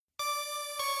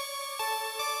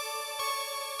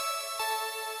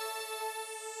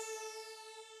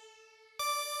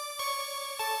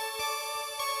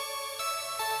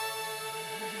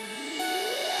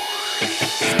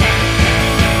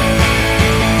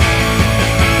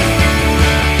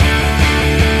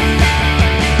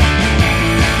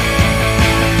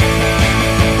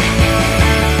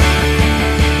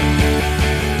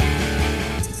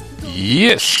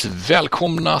Yes,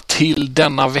 välkomna till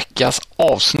denna veckas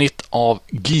avsnitt av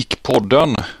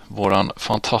Geekpodden, våran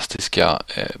fantastiska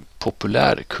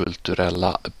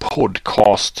populärkulturella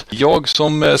podcast. Jag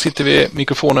som sitter vid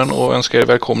mikrofonen och önskar er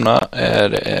välkomna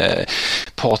är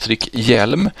Patrik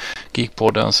Hjelm,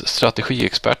 Geekpoddens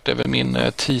strategiexpert, är väl min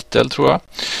titel tror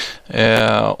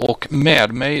jag. Och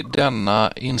med mig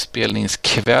denna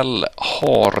inspelningskväll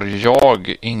har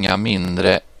jag inga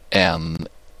mindre än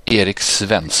Erik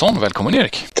Svensson. Välkommen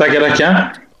Erik.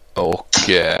 Tackar. Och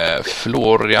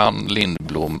Florian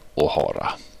Lindblom O'Hara.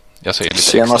 Jag säger lite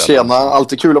tjena, extra tjena.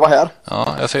 Alltid kul att vara här.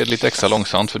 Ja, jag säger lite extra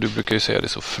långsamt för du brukar ju säga det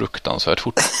så fruktansvärt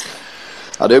fort.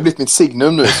 Ja, det har blivit mitt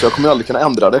signum nu så jag kommer aldrig kunna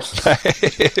ändra det. Nej,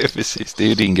 precis. Det är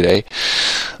ju din grej.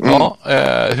 Ja,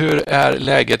 hur är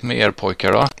läget med er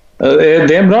pojkar då?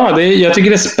 Det är bra. Jag tycker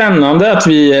det är spännande att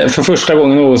vi för första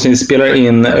gången någonsin spelar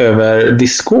in över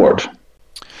Discord.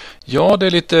 Ja, det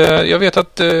är lite... Jag vet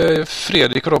att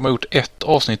Fredrik och de har gjort ett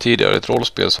avsnitt tidigare, ett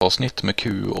rollspelsavsnitt med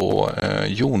Q och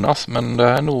Jonas, men det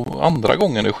är nog andra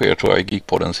gången det sker tror jag i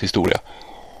Geekpoddens historia.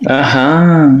 Aha.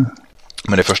 Men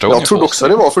det är första gången. Jag trodde också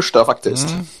det var första faktiskt.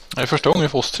 Det är första gången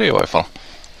för oss tre i varje fall.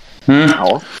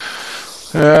 Ja.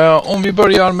 Om vi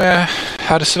börjar med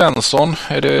herr Svensson,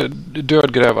 är det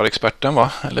dödgrävarexperten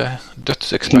va? Eller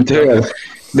dödsexperten?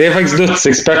 Det är faktiskt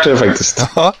dödsexperter faktiskt.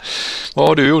 Ja. Vad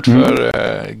har du gjort för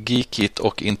geekigt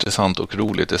och intressant och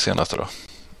roligt det senaste då?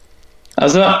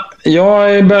 Alltså,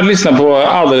 jag började lyssna på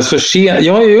alldeles för sent.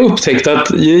 Jag har ju upptäckt att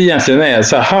jag egentligen är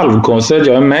så här halvkonstigt att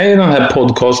jag är med i den här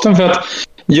podcasten för att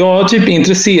jag typ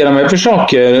intresserar mig för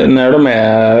saker när de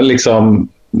är liksom,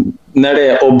 när det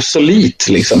är obsolet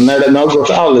liksom, när det har gått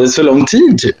alldeles för lång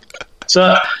tid typ.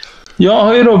 Så jag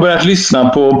har ju då börjat lyssna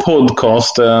på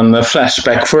podcasten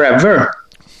Flashback Forever.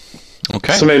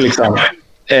 Okay. Som är liksom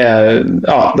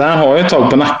den har jag ett tag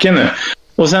på nacken nu.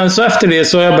 Och sen så efter det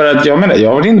så har jag börjat, jag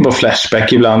har varit inne på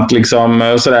Flashback ibland liksom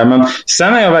och sådär, men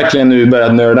sen har jag verkligen nu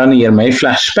börjat nörda ner mig i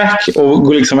Flashback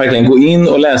och liksom verkligen gå in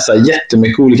och läsa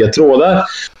jättemycket olika trådar.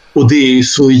 Och det är ju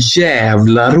så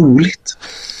jävla roligt.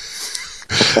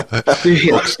 Det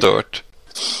är helt stört.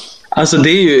 Alltså det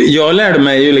är ju, jag lärde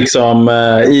mig ju liksom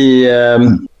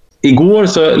igår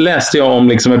så läste jag om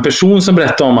liksom en person som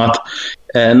berättade om att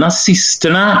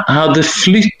nazisterna hade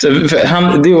flytt.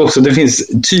 Det finns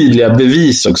tydliga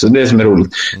bevis också, det som är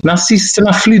roligt.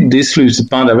 Nazisterna flydde i slutet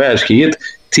på andra världskriget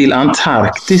till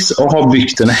Antarktis och har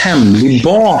byggt en hemlig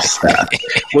bas där.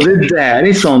 Och det är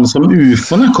därifrån som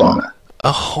UFO:na kommer.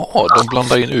 Jaha, de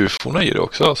blandar in UFO:na i det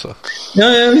också alltså. Ja,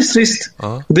 visst.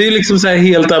 Ja. Det är liksom så här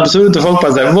helt absurt och folk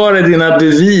bara så här, var är dina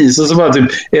bevis? Och så bara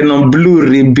typ, är det någon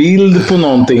blurrig bild på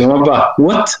någonting? Och man bara,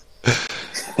 what?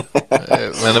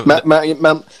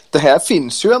 men det här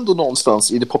finns ju ändå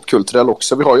någonstans i det popkulturella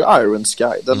också. Vi har ju Iron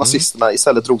Sky där nazisterna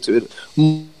istället drog till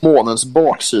månens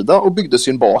baksida och byggde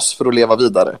sin bas för att leva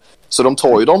vidare. Så de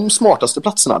tar ju de smartaste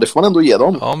platserna, det får man ändå ge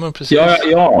dem. Ja, men precis.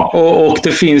 Ja. Och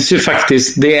det finns ju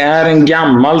faktiskt, det är en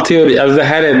gammal teori. Alltså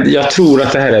jag tror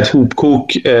att det här är ett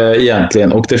hopkok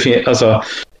egentligen. Och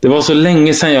det var så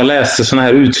länge sedan jag läste såna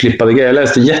här utflippade grejer. Jag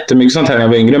läste jättemycket sånt här när jag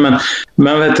var yngre.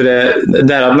 Men vet du det,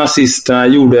 där att nazisterna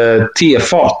gjorde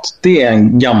tefat, det är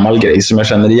en gammal grej som jag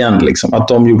känner igen. Liksom, att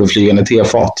de gjorde flygande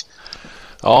tefat.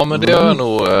 Ja, men det har jag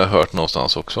nog hört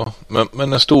någonstans också. Men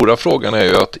den stora frågan är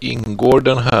ju att ingår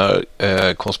den här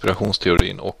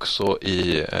konspirationsteorin också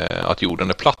i att jorden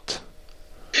är platt?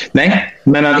 Nej,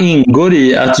 men den ingår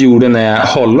i att jorden är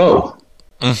hollow.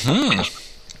 Mm-hmm.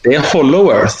 Det är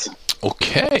hollow earth.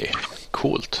 Okej,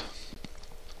 coolt.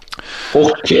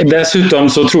 Och dessutom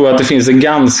så tror jag att det finns ett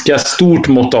ganska stort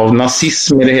mått av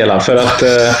nazism i det hela. För att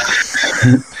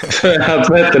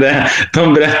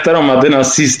de berättar om att det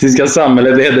nazistiska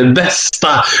samhället är det bästa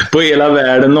på hela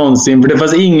världen någonsin. För det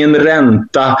fanns ingen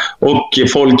ränta och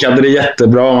folk hade det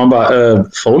jättebra. Och man bara,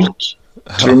 folk?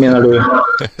 Hur menar du?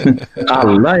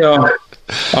 Alla, ja.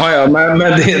 Ja, men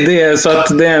det är så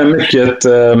att det är mycket...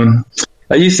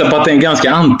 Jag gissar på att det är en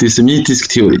ganska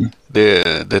antisemitisk teori.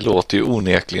 Det låter ju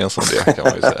onekligen som det, kan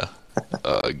man ju säga.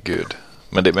 Gud.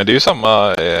 Men det är ju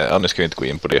samma... nu ska vi inte gå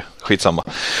in på det. Skitsamma.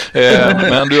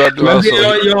 Men du alltså...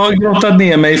 Jag har grottat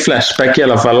ner mig i Flashback i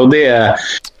alla fall. Och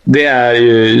det är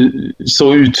ju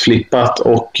så utflippat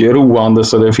och roande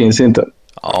så det finns inte.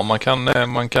 Ja,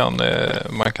 man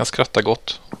kan skratta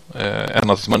gott.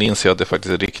 Ända tills man inser att det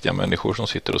faktiskt är riktiga människor som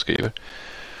sitter och skriver.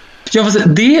 Ja,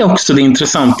 det är också det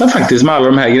intressanta faktiskt med alla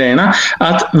de här grejerna.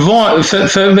 Att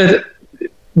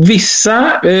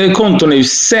vissa konton är ju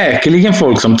säkerligen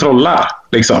folk som trollar.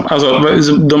 Liksom. Alltså,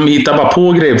 de hittar bara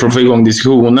på grejer för att få igång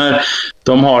diskussioner.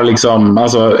 De har liksom,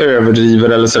 alltså, överdriver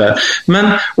eller sådär.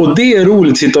 Och det är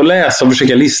roligt att sitta och läsa och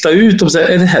försöka lista ut och säga,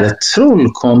 är det här ett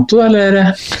trollkonto eller är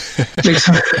det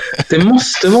liksom, det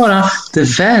måste vara,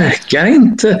 det verkar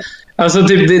inte. Alltså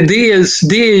det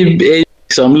är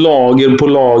liksom lager på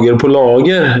lager på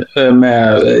lager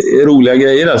med roliga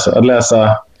grejer, alltså att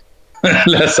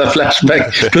läsa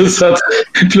Flashback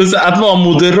plus att vara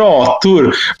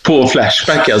moderator på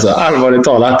Flashback, alltså allvarligt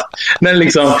talat,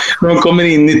 när de kommer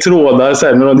in i trådar så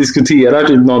här, när de diskuterar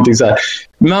typ någonting så här,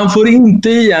 man får inte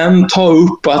igen ta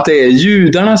upp att det är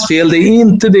judarnas fel, det är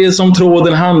inte det som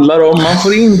tråden handlar om, man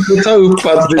får inte ta upp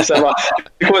att det så här,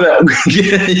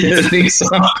 grejer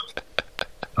liksom.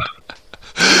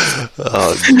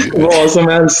 Vad som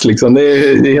helst liksom, det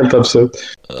är helt absurt.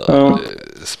 Ja.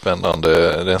 Spännande,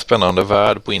 det är en spännande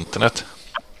värld på internet.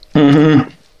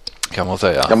 Kan man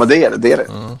säga. Ja, men det är det.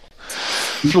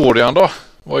 Florian då?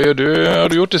 Vad gör du? Har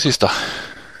du gjort det sista?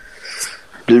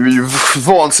 Det är ju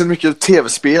vansinnigt mycket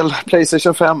tv-spel.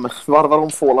 PlayStation 5 varvar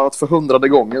om Fallout för 100:e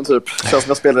gången typ. Känns som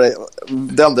jag spelar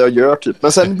det enda jag gör typ.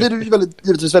 Men sen blir det ju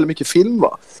givetvis väldigt mycket film,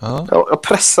 va? Jag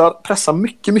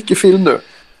pressar mycket film nu.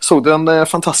 Såg den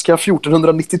fantastiska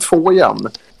 1492 igen.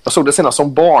 Jag såg det senast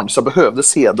som barn så jag behövde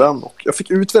se den. Och jag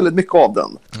fick ut väldigt mycket av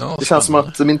den. Ja, det känns som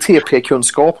att min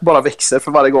TP-kunskap bara växer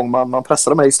för varje gång man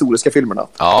pressar de här historiska filmerna.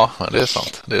 Ja, det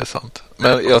är sant.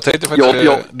 Men jag tänkte faktiskt,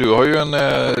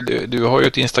 du har ju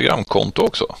ett Instagram-konto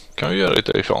också. Kan du göra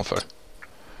lite reklam för?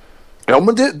 Ja,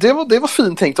 men det var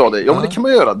fint tänkt av dig. Ja, men det kan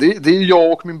man göra. Det är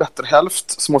jag och min bättre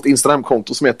hälft som har ett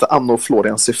Instagram-konto som heter Anno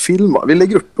Florianse Film. Vi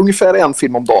lägger upp ungefär en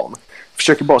film om dagen.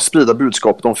 Försöker bara sprida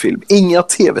budskapet om film. Inga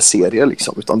tv-serier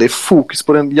liksom, utan det är fokus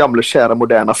på den gamla, kära,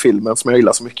 moderna filmen som jag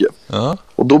gillar så mycket. Ja.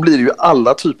 Och då blir det ju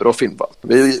alla typer av film, va?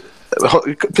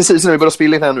 Precis när vi börjar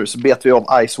spela in här nu så bet vi om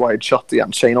Eyes Wide Shut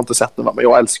igen. Tjejen har inte sett den, va? Men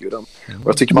jag älskar ju den. Och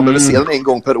jag tycker man behöver se den en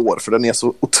gång per år för den är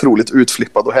så otroligt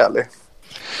utflippad och härlig.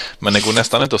 Men det går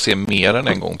nästan inte att se mer än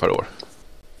en gång per år.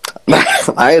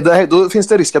 Nej, då finns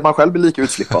det risk att man själv blir lika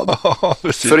utflippad.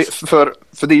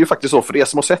 för det är ju faktiskt så, för er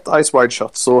som har sett Eyes Wide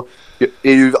Shut så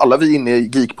är ju alla vi inne i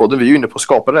Geekpodden, vi är ju inne på att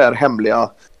skapa det här hemliga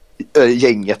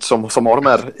gänget som har de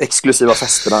här exklusiva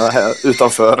festerna här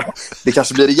utanför. Det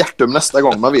kanske blir hjärtum nästa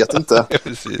gång, man vet inte.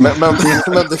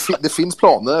 Men det finns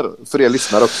planer för er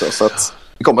lyssnare också, så att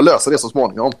vi kommer lösa det så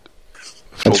småningom.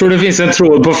 Jag tror det finns en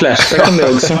tråd på Flashback om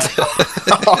det också.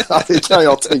 Ja, det kan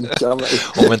jag tänka mig.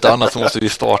 Om inte annat så måste vi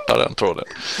starta den tråden.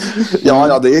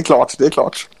 Ja, det är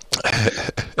klart.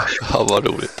 Ja, vad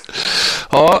roligt.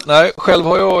 Ja, nej, själv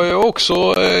har jag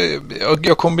också,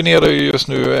 jag kombinerar ju just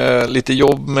nu lite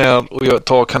jobb med att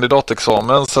ta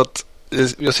kandidatexamen, så att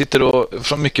jag sitter då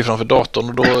mycket framför datorn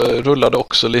och då rullar det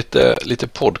också lite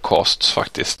podcasts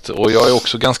faktiskt. Och jag är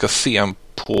också ganska sen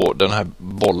på den här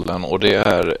bollen och det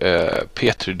är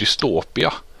Petri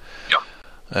Dystopia.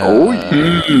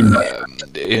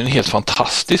 Det är en helt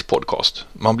fantastisk podcast.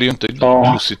 Man blir ju inte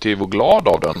positiv och glad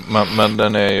av den, men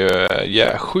den är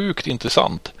ju sjukt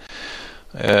intressant.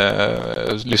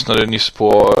 Jag lyssnade nyss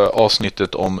på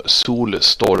avsnittet om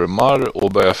solstormar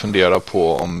och började fundera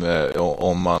på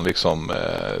om man liksom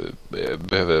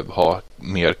behöver ha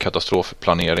mer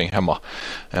katastrofplanering hemma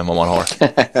än vad man har.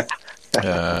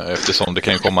 Eftersom det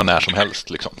kan ju komma när som helst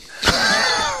liksom.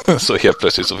 Så helt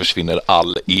plötsligt så försvinner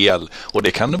all el och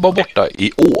det kan vara borta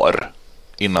i år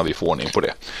innan vi får ordning på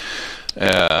det.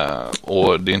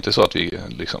 Och det är inte så att vi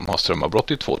liksom har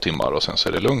strömavbrott i 2 timmar och sen så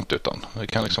är det lugnt, utan vi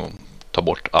kan liksom ta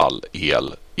bort all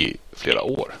el i flera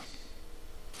år.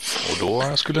 Och då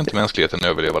skulle inte mänskligheten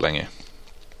överleva länge.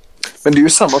 Men det är ju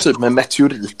samma typ med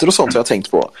meteoriter och sånt jag har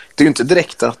tänkt på. Det är ju inte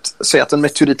direkt att säga att en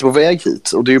meteorit är på väg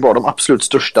hit, och det är ju bara de absolut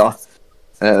största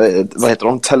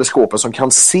teleskopen som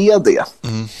kan se det.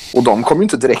 Och de kommer ju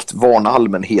inte direkt varna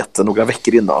allmänheten några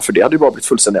veckor innan, för det hade ju bara blivit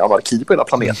fullständig anarki på hela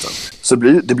planeten. Så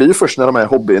det blir ju först när de här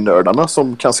hobbynördarna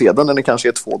som kan se den när det kanske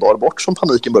är 2 dagar bort som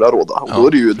paniken börjar råda. Och då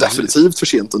är det ju definitivt för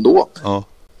sent ändå. Ja.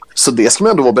 Så det ska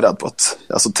man ändå vara beredd på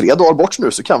att 3 dagar bort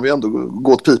nu så kan vi ändå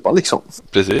gå åt pipan liksom.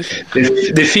 Precis.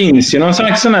 Det finns ju någon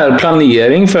slags sån här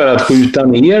planering för att skjuta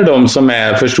ner de som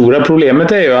är för stora.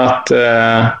 Problemet är ju att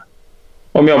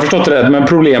om jag har förstått det rätt, men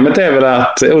problemet är väl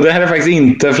att, och det här är faktiskt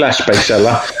inte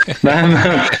Flashback-källa, men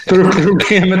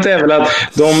problemet är väl att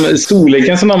de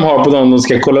storleken som de har på dem de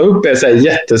ska kolla upp är så här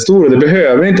jättestor, och det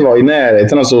behöver inte vara i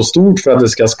närheten av så stort för att det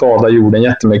ska skada jorden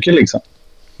jättemycket liksom.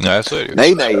 Nej, så är det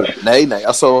ju. Nej.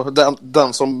 Alltså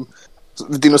den som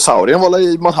dinosaurien var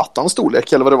i Manhattan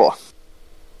storlek eller vad det var.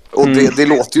 Och det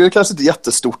låter ju kanske inte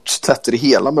jättestort tätt i det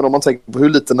hela, men om man tänker på hur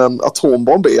liten en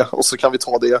atombomb är, och så kan vi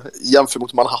ta det jämfört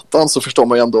mot Manhattan, så förstår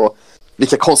man ju ändå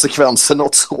vilka konsekvenser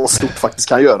något så stort faktiskt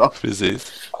kan göra.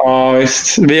 Precis. Ja,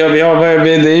 visst. Det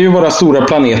är ju våra stora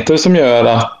planeter som gör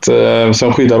att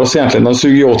som skyddar oss egentligen. De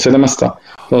suger åt sig det mesta.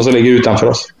 De som ligger utanför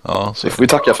oss. Ja, så det får vi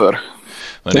tacka för.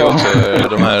 Men det är också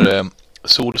de här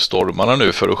solstormarna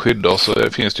nu, för att skydda oss, så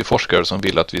finns det ju forskare som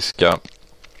vill att vi ska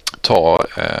ta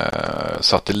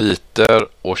satelliter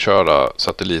och köra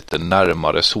satelliter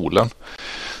närmare solen.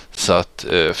 Så att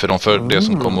det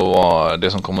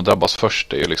som kommer att drabbas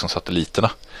först är ju liksom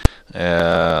satelliterna.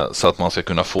 Så att man ska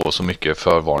kunna få så mycket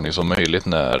förvarning som möjligt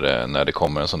när det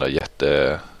kommer en sån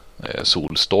där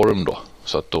solstorm då.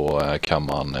 Så att då kan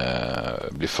man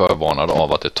bli förvarnad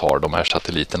av att det tar de här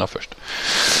satelliterna först.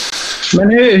 Men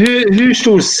hur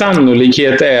stor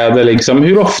sannolikhet är det liksom?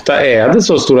 Hur ofta är det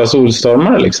så stora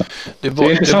solstormar liksom? Det var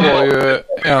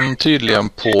ju tydligen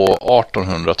på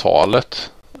 1800-talet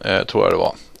tror jag det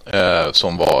var.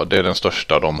 Det är den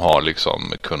största de har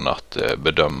liksom kunnat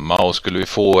bedöma, och skulle vi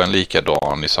få en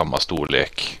likadan i samma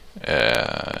storlek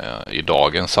i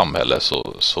dagens samhälle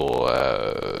så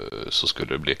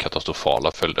skulle det bli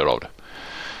katastrofala följder av det.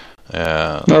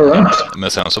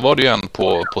 Men sen så var det ju en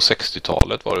på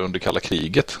 60-talet, var det under kalla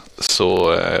kriget,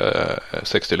 så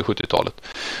 60 eller 70-talet,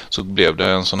 så blev det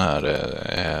en sån här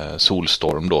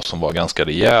solstorm då som var ganska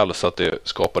rejäl, så att det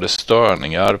skapade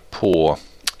störningar på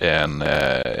en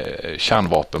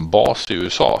kärnvapenbas i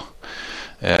USA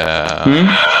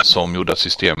som gjorde att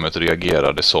systemet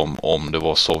reagerade som om det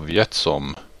var Sovjet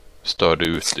som störde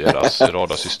ut deras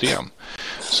radarsystem.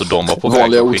 Så de var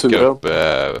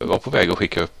på väg att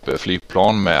skicka upp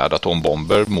flygplan med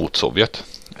atombomber mot Sovjet.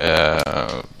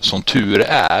 Som tur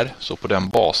är, så på den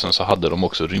basen så hade de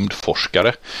också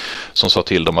rymdforskare som sa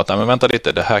till dem att nej, men vänta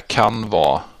lite, det här kan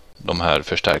vara de här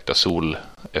förstärkta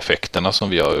soleffekterna som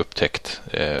vi har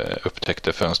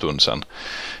upptäckte för en stund sedan.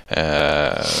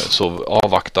 Så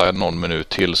avvakta någon minut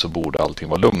till så borde allting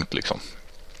vara lugnt liksom.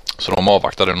 Så de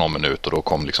avvaktade någon minut och då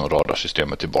kom liksom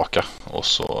radarsystemet tillbaka. Och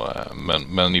så,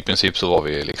 men i princip så var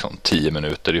vi liksom 10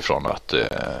 minuter ifrån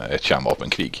ett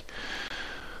kärnvapenkrig.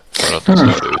 För att de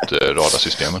störde ut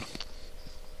radarsystemen.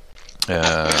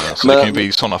 Så det kan ju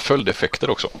bli sådana följdeffekter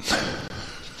också.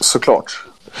 Såklart.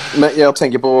 Men jag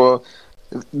tänker på,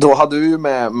 då hade vi ju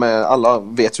med alla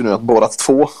vet ju nu att Borat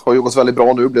 2 har ju gått väldigt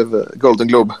bra nu, blev Golden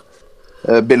Globe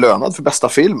belönad för bästa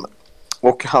film.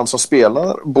 Och han som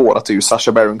spelar Borat är ju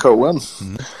Sacha Baron Cohen.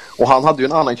 Och han hade ju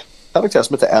en annan karaktär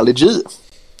som heter Ali G.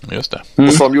 Just det.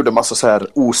 Och som gjorde massa så här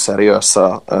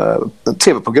oseriösa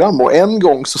tv-program. Och en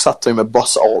gång så satt han med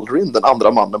Buzz Aldrin, den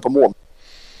andra mannen på månen.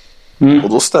 Och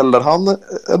då ställer han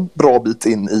en bra bit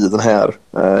in i den här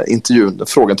intervjun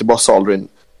frågan till Buzz Aldrin: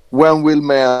 when will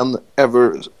man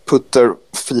ever put their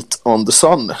feet on the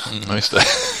sun? Just det.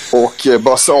 Och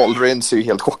Buzz Aldrin ser ju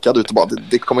helt chockad ut och bara,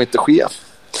 det kommer inte ske.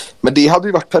 Men det hade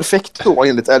ju varit perfekt då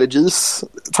enligt LGs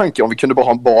tanke, om vi kunde bara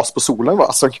ha en bas på solen,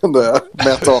 va, som kunde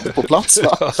mäta av det på plats,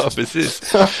 va? Ja,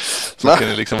 precis. Så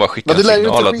kunde liksom bara skicka en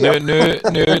signal att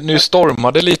nu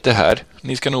stormar det lite här.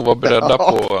 Ni ska nog vara beredda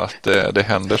på att det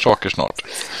händer saker snart.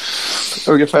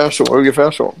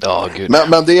 Ungefär så. Ja, gud.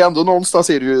 Men det är ändå någonstans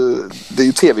det är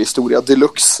ju tv-historia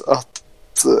deluxe att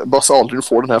Buzz Aldrin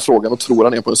får den här frågan och tror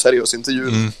han är på en seriös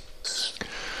intervju.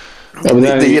 Ja,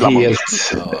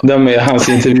 men hans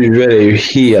intervjuer är ju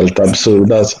helt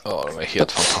absurda alltså. Ja, de är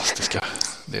helt fantastiska.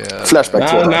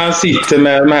 Flashback. När han sitter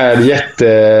med de här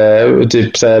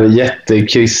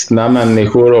jättekristna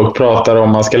människor och pratar om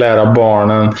man ska lära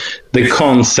barnen the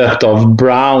concept of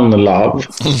brown love.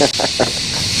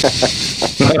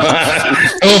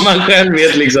 Och man själv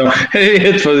vet liksom, jag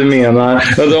vet vad du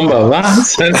menar. Och de bara, va?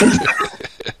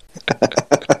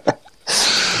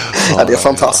 Ja, det är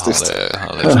fantastiskt.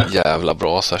 Han är så jävla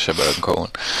bra, Sacha Baron Cohen.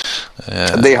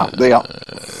 Det är han.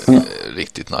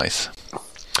 Riktigt nice.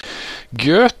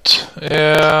 Gött.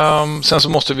 Sen så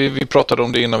måste vi pratade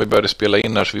om det innan vi började spela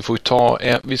in här, så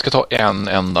vi ska ta en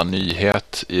enda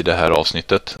nyhet i det här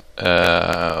avsnittet.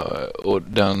 Och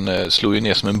den slog ju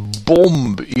ner som en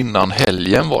bomb innan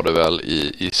helgen var det väl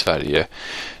i Sverige.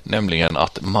 Nämligen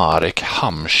att Marek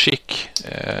Hamšík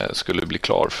skulle bli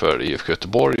klar för IFK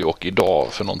Göteborg, och idag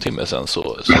för någon timme sedan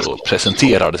så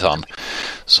presenterades han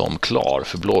som klar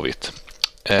för Blåvitt.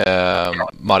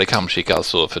 Marek Hamšík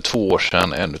alltså för 2 år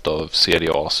sedan en av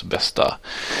Serie A's bästa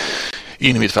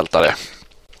innermittfältare.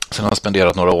 Sen har han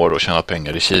spenderat några år och tjänat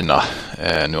pengar i Kina.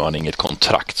 Nu har han inget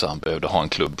kontrakt, så han behövde ha en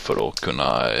klubb för att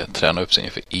kunna träna upp sig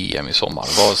inför EM i sommar.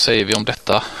 Vad säger vi om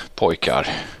detta, pojkar?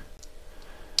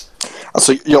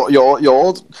 Alltså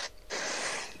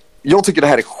jag tycker det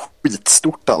här är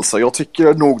skitstort alltså. Jag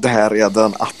tycker nog det här är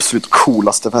den absolut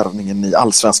coolaste värvningen i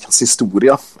allsvenskans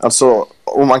historia. Alltså,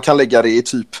 om man kan lägga det i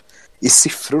typ i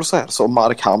siffror så här, så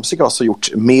Marek Hamsik har alltså gjort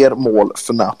mer mål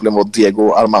för Napoli än vad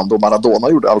Diego Armando Maradona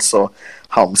gjorde. Alltså,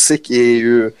 Hamsik är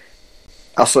ju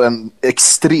alltså en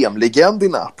extrem legend i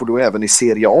Napoli och även i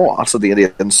Serie A. Alltså det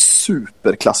är en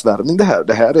superklassvärvning det här.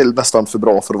 Det här är nästan för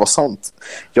bra för att vara sant.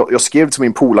 Jag skrev till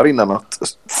min polare innan att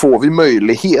får vi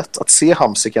möjlighet att se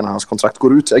Hamsik när hans kontrakt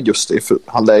går ut i augusti, för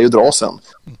han lär ju dra sen.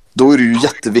 Då är det ju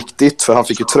jätteviktigt, för han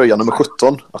fick ju tröja nummer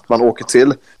 17, att man åker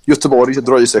till Göteborg,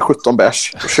 drar i sig 17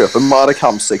 bärs och köper Marek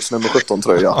Hamsiks nummer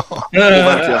 17-tröja och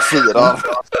verkligen firar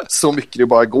så mycket det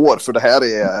bara går, för det här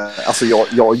är, alltså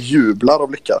jag jublar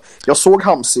av lycka. Jag såg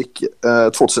Hamsik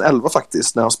 2011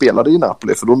 faktiskt, när han spelade i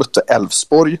Napoli, för då mötte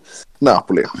Elfsborg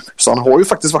Napoli. Så han har ju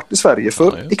faktiskt varit i Sverige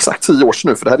för exakt 10 år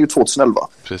sedan nu, för det här är ju 2011.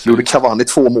 Precis. Gjorde Cavani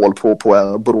 2 mål på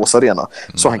Borås Arena.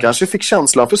 Så han kanske fick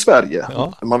känslan för Sverige.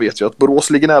 Ja. Man vet ju att Borås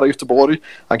ligger nära Göteborg.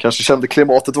 Han kanske kände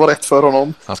klimatet var rätt för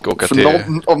honom. Han ska åka till...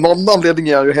 av någon anledning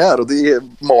är han ju här, och det är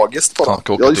magiskt bara.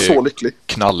 Jag är så lycklig.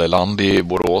 Knalleland i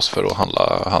Borås för att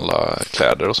handla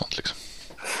kläder och sånt liksom.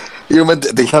 Jo, men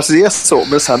det kanske är så.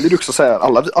 Men sen är det också så här,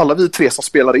 alla vi 3 som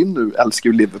spelar in nu älskar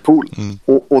ju Liverpool.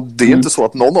 Och det är inte så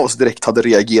att någon av oss direkt hade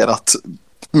reagerat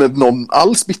med någon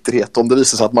alls bitterhet om det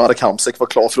visade sig att Marek Hamsik var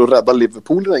klar för att rädda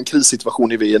Liverpool i den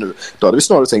krissituation vi är nu. Då hade vi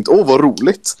snarare tänkt, vad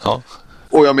roligt. Ja.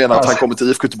 Och jag menar att han kommer till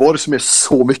IFK Göteborg som är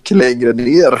så mycket längre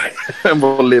ner än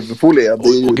vad Liverpool är.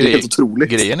 Det är helt otroligt.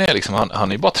 Grejen är liksom,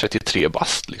 han är bara 33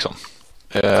 bast liksom.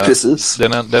 Precis.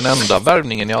 Den enda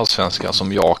värvningen i allsvenskan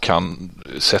som jag kan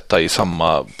sätta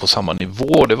på samma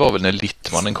nivå, det var väl när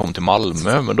Littmanen kom till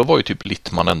Malmö, men då var ju typ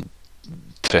Littmanen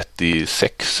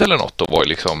 36 eller något och var ju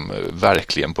liksom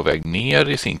verkligen på väg ner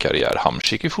i sin karriär.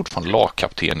 Hamsik är fortfarande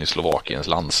lagkapten i Slovakiens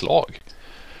landslag.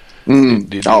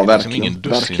 Det är liksom ingen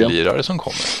dussinlirare som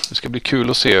kommer. Det ska bli kul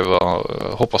att se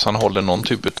hoppas han håller någon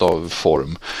typ av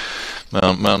form.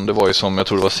 Men det var ju som, jag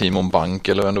tror det var Simon Bank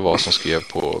eller vem det var som skrev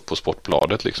på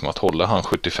Sportbladet liksom, att håller han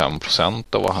 75%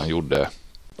 av vad han gjorde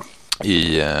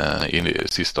i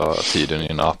sista tiden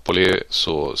i Napoli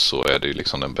så är det ju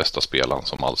liksom den bästa spelaren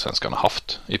som allsvenskan har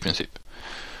haft i princip.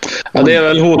 Ja, det är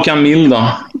väl Håkan Mild då.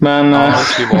 Men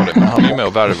han är ju med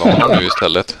och värvar honom nu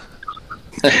istället.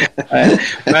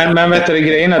 men vet du,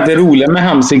 grejen är att det roliga med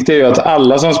Hamsik är ju att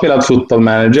alla som spelat Football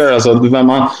Manager, alltså när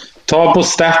man tar på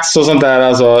stats och sånt där,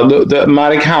 alltså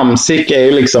Marek Hamsik är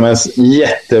ju liksom en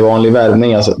jättevanlig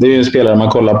värvning alltså. Det är ju en spelare man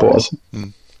kollar på alltså.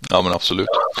 Ja, men absolut.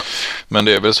 Men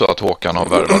det är väl så att Håkan har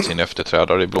värvat sin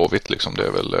efterträdare i Blåvitt liksom. Det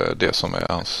är väl det som är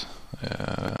hans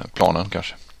planen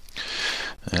kanske.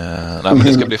 Nej, men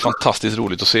det ska bli fantastiskt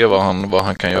roligt att se vad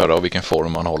han kan göra och vilken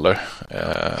form han håller.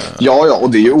 Ja, och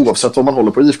det är ju oavsett om man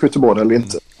håller på IFK Göteborg eller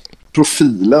inte.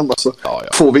 Profilen, alltså. Ja.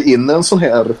 Får vi in en sån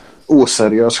här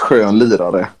oseriös skön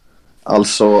lirare,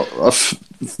 alltså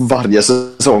varje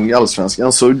säsong i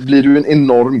allsvenskan, så blir det ju en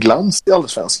enorm glans i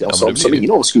allsvenskan som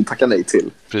ingen av oss skulle tacka nej till.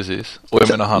 Precis. Och jag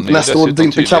menar, han är nästa år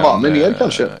inte Cavani ner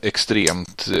kanske.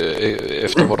 Extremt,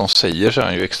 efter vad de säger så är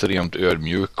han ju extremt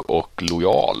ödmjuk och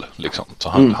lojal liksom. Så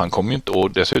han kommer ju inte,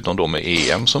 och dessutom då med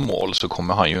EM som mål så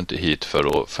kommer han ju inte hit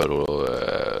för att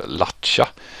latcha.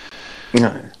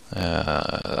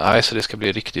 Nej, så det ska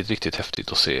bli riktigt, riktigt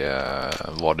häftigt att se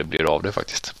vad det blir av det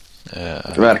faktiskt.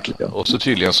 Verkligen. Och så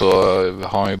tydligen så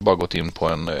har han ju bara gått in på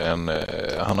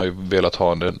han har ju velat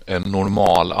ha en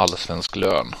normal allsvensk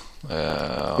lön.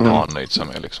 Har han nöjt sig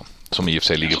med liksom. Som i och för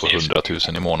sig ligger på 100 000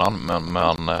 i månaden,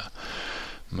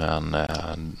 men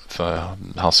för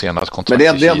hans senaste kontrakt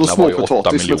i Kina var ju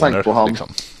 8 miljoner på han.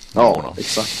 Liksom, ja,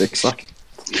 exakt.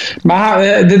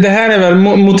 Men det här är väl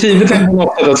motivet är på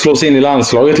något sätt att slå sig in i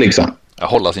landslaget liksom.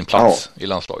 Hålla sin plats i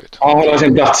landslaget. Ja, hålla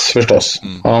sin plats förstås.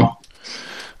 Ja.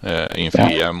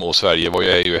 Inför EM, och Sverige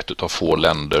är ju ett av få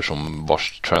länder som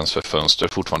vars transferfönster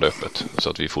fortfarande är öppet, så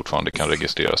att vi fortfarande kan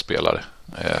registrera spelare.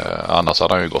 Annars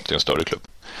hade han ju gått till en större klubb.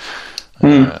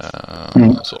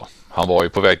 Så. Han var ju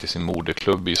på väg till sin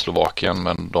moderklubb i Slovakien,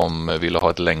 men de ville ha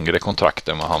ett längre kontrakt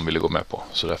än vad han ville gå med på,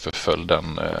 så därför föll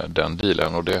den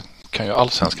dealen, och det kan ju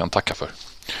allsvenskan tacka för.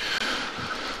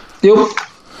 Jo.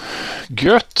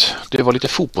 Gött, det var lite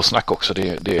fotbollssnack också,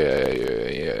 det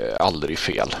är aldrig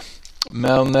fel.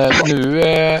 Men nu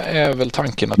är väl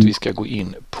tanken att vi ska gå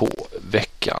in på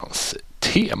veckans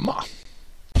tema.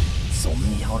 Som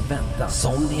ni har väntat,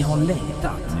 som ni har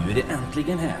längtat, nu är det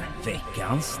äntligen här.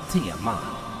 Veckans tema.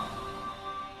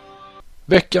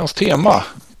 Veckans tema.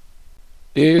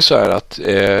 Det är ju så här att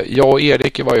jag och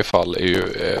Erik i varje fall är ju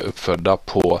uppfödda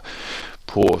på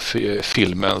på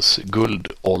filmens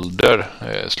guldålder,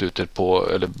 slutet på,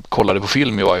 eller kollade på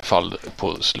film i varje fall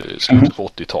på slutet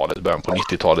på 80-talet, början på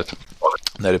 90-talet,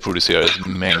 när det producerades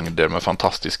mängder med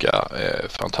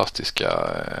fantastiska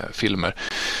filmer.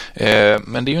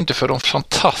 Men det är ju inte för de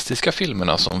fantastiska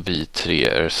filmerna som vi tre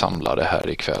är samlade här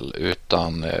ikväll,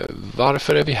 utan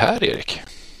varför är vi här, Erik?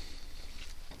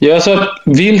 Ja, alltså,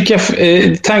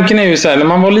 tanken är ju så här, när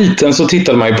man var liten så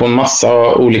tittade man ju på en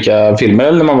massa olika filmer,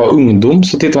 eller när man var ungdom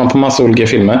så tittade man på massa olika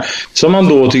filmer som man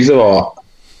då tyckte var,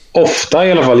 ofta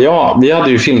i alla fall vi hade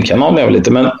ju filmkanal när jag var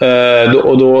liten, men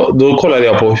då kollade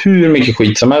jag på hur mycket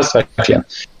skit som helst verkligen.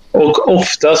 Och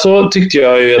ofta så tyckte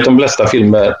jag ju att de flesta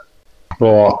filmer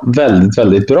var väldigt,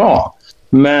 väldigt bra.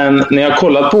 Men när jag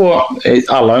kollat på,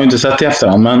 alla har ju inte sett i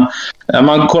efterhand, men när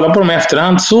man kollar på dem i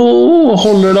efterhand så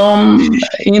håller de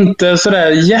inte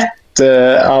sådär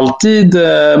alltid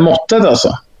måttet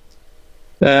alltså.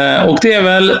 Och det är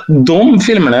väl de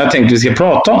filmerna jag tänkte vi ska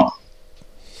prata om.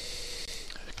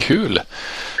 Kul.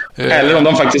 Eller om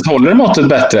de faktiskt håller måttet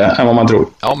bättre än vad man tror.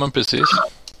 Ja, men precis.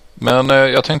 Men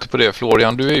jag tänkte på det,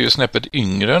 Florian, du är ju snäppet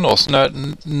yngre än oss.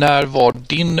 När var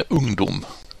din ungdom?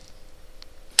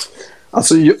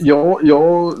 Alltså,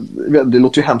 det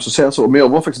låter ju hemskt att säga så, men jag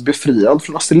var faktiskt befriad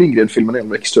från Astrid Lindgren-filmen när jag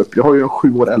växte upp. Jag har ju en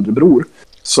 7 år äldre bror.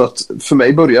 Så att för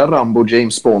mig börjar Rambo,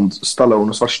 James Bond, Stallone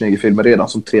och Schwarzenegger-filmer redan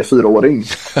som 3-4-åring.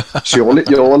 Så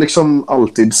jag har liksom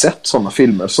alltid sett sådana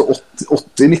filmer. Så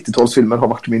 80-90-talsfilmer har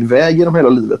varit min väg genom hela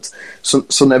livet.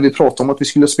 Så när vi pratade om att vi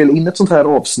skulle spela in ett sånt här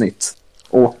avsnitt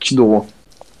och då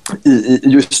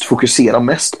just fokusera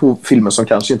mest på filmer som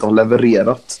kanske inte har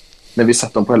levererat när vi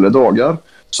sett dem på äldre dagar,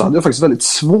 så hade jag faktiskt väldigt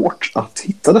svårt att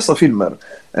hitta dessa filmer.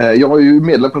 Jag var ju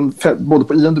medlem både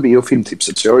på IMDb och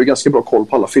Filmtipset, så jag har ju ganska bra koll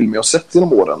på alla filmer jag har sett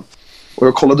genom åren. Och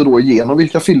jag kollade då igenom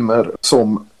vilka filmer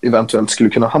som eventuellt skulle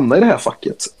kunna hamna i det här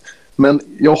facket. Men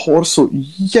jag har så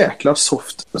jäkla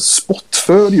soft spot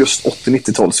för just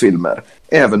 80-90-talsfilmer.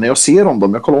 Även när jag ser om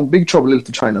dem. Jag kollade om Big Trouble in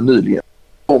Little China nyligen,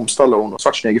 om Stallone och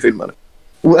Schwarzenegger-filmer.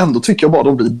 Och ändå tycker jag bara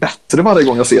de blir bättre varje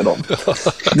gång jag ser dem.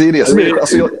 Det är det som är...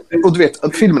 Alltså och du vet,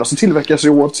 att filmerna som tillverkas i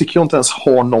år tycker jag inte ens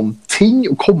har någonting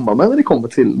att komma med när det kommer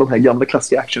till de här gamla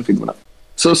klassiska actionfilmerna.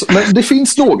 Men det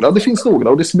finns några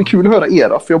och det ska bli kul att höra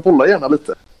era, för jag bollar gärna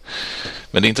lite.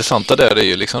 Men det intressanta där är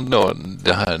ju liksom då,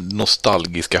 det här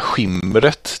nostalgiska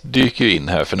skimret dyker in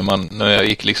här. För när jag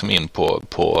gick liksom in på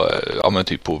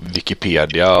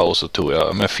Wikipedia och så tog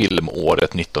jag med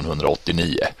filmåret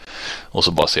 1989. Och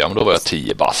så bara ser jag, men då var jag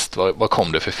 10 bast. Vad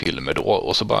kom det för filmer då?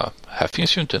 Och så bara, här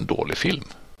finns ju inte en dålig film.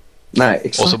 Nej,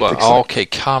 exakt. Och så bara,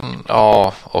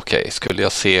 okej, skulle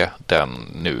jag se den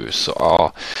nu så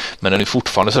ja. Men den är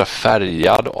fortfarande sådär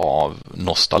färgad av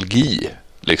nostalgi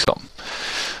liksom.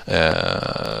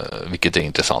 Vilket är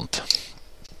intressant.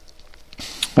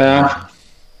 Ja.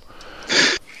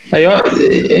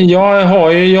 Jag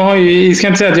har ju, jag ska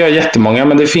inte säga att jag har jättemånga,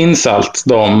 men det finns allt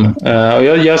dem. Och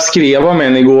jag skrev om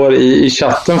en igår i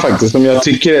chatten faktiskt, som jag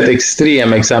tycker är ett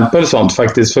extremexempel sånt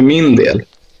faktiskt för min del.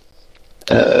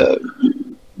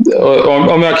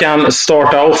 Om jag kan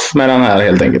starta off med den här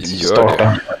helt enkelt.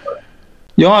 Starta.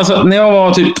 Ja, alltså när jag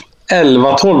var typ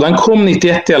 11-12, den kom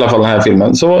 91 i alla fall, den här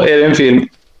filmen. Så är det en film.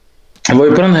 Det var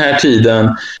ju på den här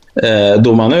tiden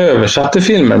då man översatte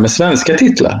filmer med svenska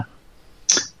titlar.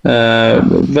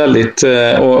 Väldigt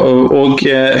och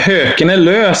Höken är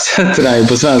lös heter den ju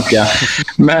på svenska.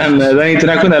 Men den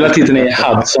internationella titeln är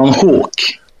Hudson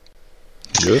Hawk.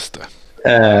 Just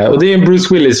det. Och det är en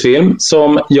Bruce Willis-film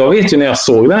som jag vet ju när jag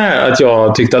såg den här att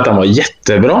jag tyckte att den var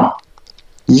jättebra.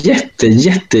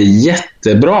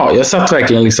 Jättebra. Jag satt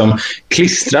verkligen liksom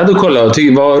klistrad och kollade och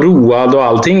var road och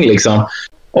allting liksom.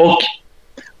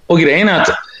 Och grejen är att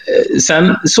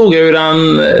sen såg jag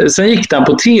ju sen gick den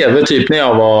på tv typ när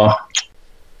jag var,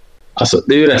 alltså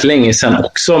det är ju rätt länge sedan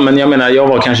också, men jag menar jag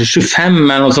var kanske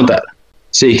 25 eller något sånt där,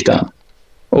 så gick den.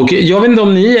 Och jag vet inte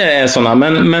om ni är såna,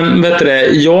 men vet du,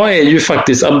 jag är ju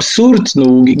faktiskt absurt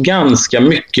nog ganska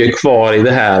mycket kvar i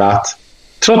det här att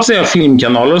trots att jag har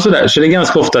filmkanaler och sådär, så är det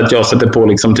ganska ofta att jag sätter på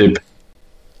liksom typ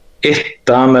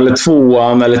 1:an eller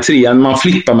 2:an eller 3:an, man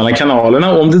flippar mellan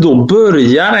kanalerna, och om det då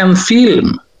börjar en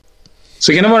film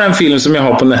så kan det vara en film som jag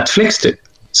har på Netflix typ.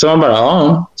 Så man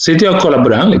bara, sitter jag och kollar på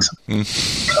den liksom.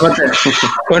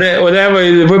 Och det var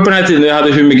ju på den här tiden jag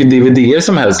hade hur mycket DVD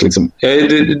som helst liksom.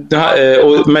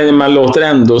 Men man låter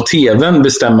ändå tvn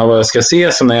bestämma vad jag ska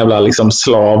se som en jävla liksom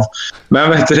slav.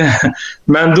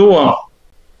 Men då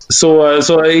så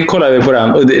kollade vi på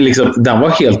den och den var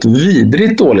helt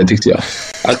vidrigt dålig tyckte jag.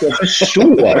 Att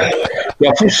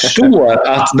jag förstår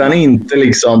att den inte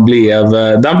liksom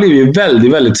den blev ju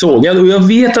väldigt, väldigt sågad. Och jag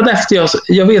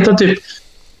vet att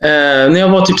när jag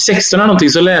var typ 16 eller någonting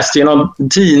så läste jag i någon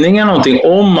tidning eller någonting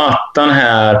om att den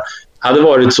här hade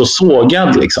varit så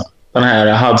sågad liksom. Den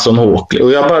här Hudson Hawk.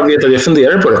 Och jag bara vet att jag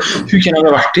funderade på det. Hur kan den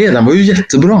ha varit det? Den var ju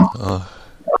jättebra.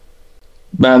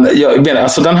 Men jag menar,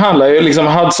 alltså den handlar ju liksom,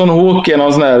 Hudson Hawk är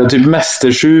någon sån här typ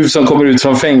mästertjuv som kommer ut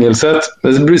från fängelset.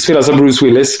 Bruce spelas av Bruce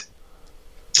Willis.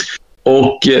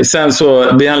 Och sen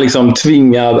så blir han liksom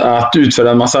tvingad att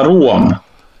utföra en massa rån.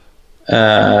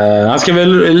 Han ska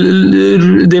väl,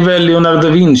 det är väl Leonardo da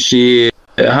Vinci,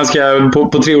 han ska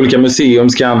på 3 olika museum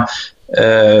ska han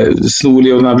sno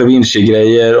Leonardo da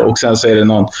Vinci-grejer och sen så är det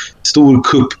någon stor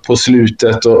kupp på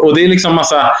slutet och det är liksom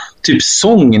massa typ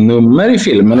sångnummer i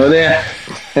filmen och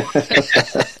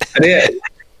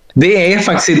det är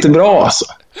faktiskt inte bra alltså.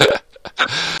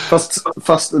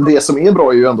 Fast det som är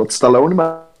bra är ju ändå att Stallone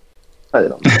med i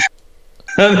den.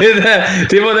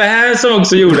 Det var det här som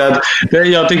också gjorde att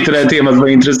jag tyckte det här temat var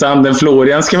intressant, när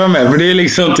Florian ska vara med, för det är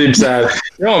liksom typ så här,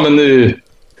 ja men nu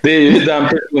det är ju den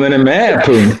personen är med,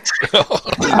 punkt.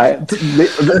 Nej,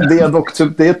 det är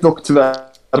dock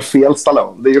tyvärr fel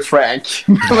Stallone. Det är ju Frank.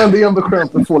 Men det är ändå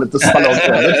skönt att få lite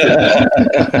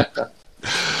Stallone.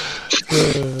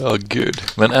 Ja, gud.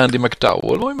 Men Andy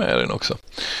McDowell var ju med i den också.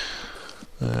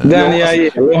 Den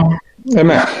är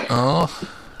med. Ja.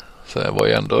 Så det var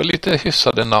ju ändå lite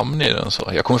hyfsade namn i den.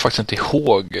 Så jag kommer faktiskt inte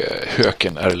ihåg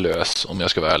Höken är lös, om jag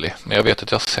ska vara ärlig. Men jag vet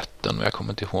att jag har sett den, men jag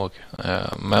kommer inte ihåg.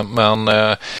 Men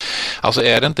alltså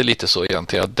är det inte lite så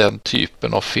egentligen att den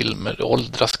typen av filmer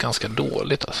åldras ganska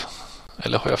dåligt? Alltså?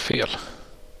 Eller har jag fel?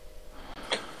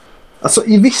 Alltså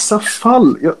i vissa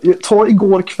fall, jag tar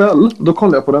igår kväll, då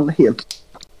kollade jag på den helt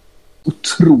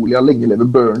otroliga Länge lever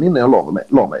Bernie när jag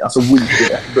la mig. Alltså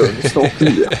Weekend at Bernie's Start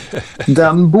 9.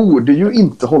 Den borde ju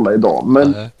inte hålla idag.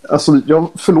 Men alltså,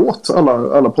 förlåt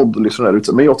alla poddlyssnare där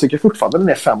ute, men jag tycker fortfarande den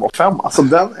är 5 av 5. Alltså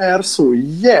den är så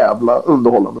jävla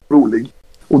underhållande och rolig.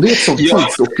 Och det är ett sånt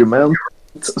tidsdokument.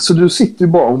 Så du sitter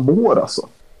ju bara och mår alltså.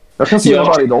 Jag kan se den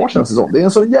varje dag, känns det som. Det är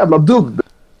en sån jävla dum.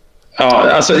 Ja,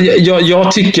 alltså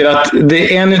jag tycker att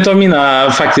det är en av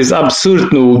mina, faktiskt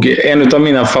absurt nog, en av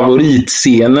mina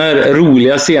favoritscener,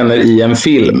 roliga scener i en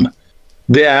film.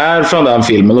 Det är från den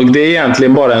filmen och det är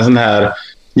egentligen bara en sån här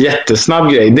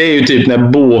jättesnabb grej. Det är ju typ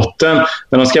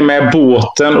när de ska med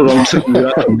båten och de tror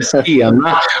att de är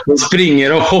skena. De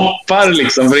springer och hoppar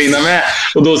liksom för att hinna med.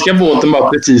 Och då ska båten bara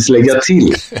precis lägga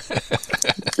till.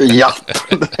 Ja.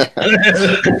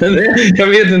 Jag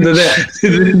vet inte,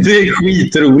 det är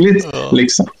skitroligt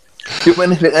liksom. Jo,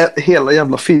 men hela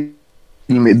jävla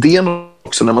filmidén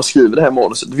också när man skriver det här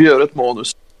manuset. Vi gör ett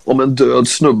manus om en död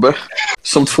snubbe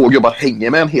som 2 gubbar hänger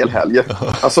med en hel helg.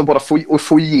 Alltså bara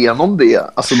få igenom det.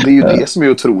 Alltså det är ju det som är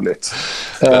otroligt.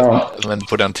 Men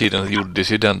på den tiden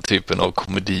gjordes ju den typen av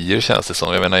komedier, känns det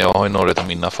som. Jag menar, jag har ju några av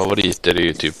mina favoriter. Det är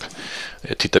ju typ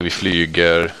Titta vi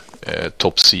flyger,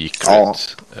 Top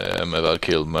Secret med Val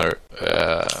Kilmer.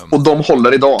 Och de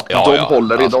håller idag.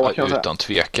 Håller idag alltså, utan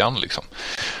tvekan liksom.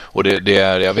 Och det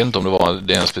är, jag vet inte om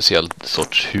det är en speciell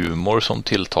sorts humor som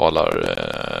tilltalar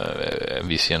en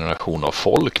viss generation av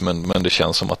folk, men det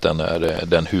känns som att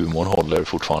den humorn håller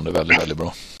fortfarande väldigt, väldigt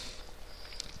bra.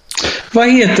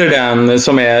 Vad heter den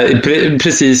som är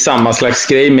precis samma slags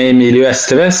grej med Emilio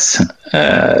Estevez?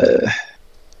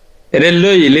 Är det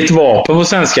Löjligt vapen på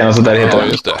svenska? Så där heter ja,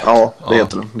 just det. Ja, det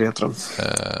heter den.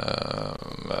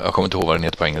 Jag kommer inte ihåg vad den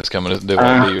heter på engelska, men det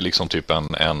är ju liksom typ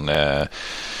en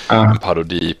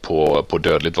parodi på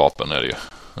Dödligt vapen är det ju.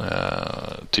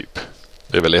 Typ.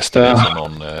 Det är väl Estevez och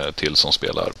någon till som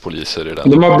spelar poliser i den.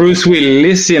 De har Bruce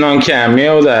Willis i någon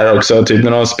cameo där också, typ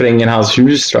när de spränger hans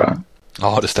hus, tror jag.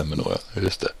 Ja, det stämmer nog.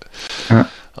 Just det.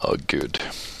 Ja, gud.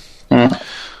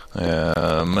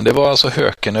 Men det var alltså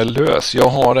Höken är lös. Jag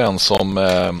har en som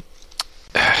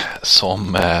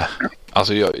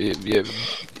alltså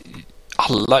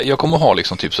jag kommer ha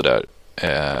liksom typ sådär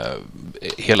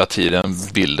hela tiden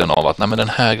bilden av att nej, men den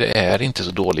här är inte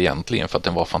så dålig egentligen för att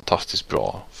den var fantastiskt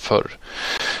bra förr.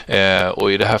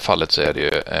 Och i det här fallet så är det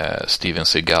ju Steven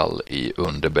Seagal i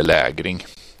Under belägring.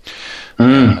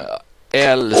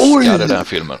 Älskade den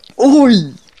filmen.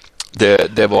 Oj!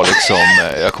 Det var liksom,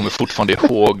 jag kommer fortfarande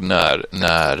ihåg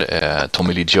när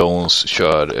Tommy Lee Jones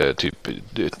kör typ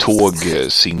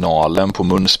tågsignalen på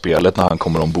munspelet när han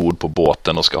kommer ombord på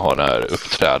båten och ska ha det här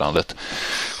uppträdandet.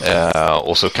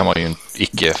 Och så kan man ju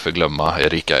icke förglömma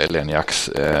Erika Eleniaks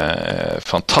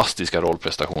fantastiska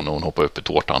rollprestation när hon hoppar upp i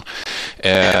tårtan.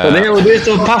 Och det är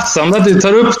så passande att du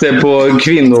tar upp det på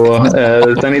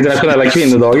den internationella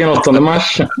kvinnodagen 8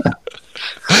 mars.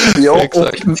 Ja,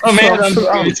 exakt.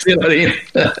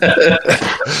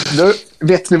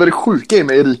 Vet ni vad det sjuka är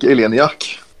med Erika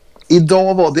Eleniak?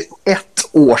 Idag var det 1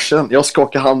 år sedan jag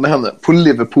skakade hand med henne på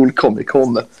Liverpool Comic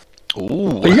Con. 1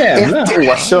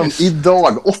 år sedan,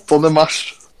 idag, 8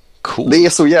 mars. Cool. Det är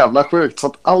så jävla sjukt så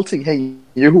att allting hänger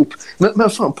ihop. Men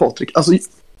fan Patrik, alltså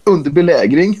under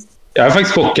belägring. Jag är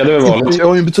faktiskt chockad över valet. Jag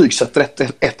har ju en betygssättare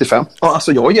 1-5. Ja,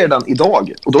 alltså jag ger den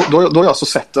idag. Och då har jag alltså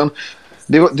sett den.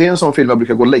 Det är en sån film jag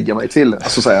brukar gå och lägga mig till.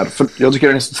 Alltså så här, för jag tycker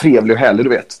den är så trevlig och härlig, du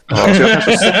vet.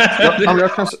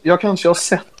 Alltså jag kanske har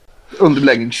sett under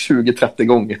beläggning 20-30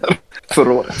 gånger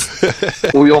förra året.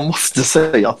 Och jag måste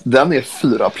säga att den är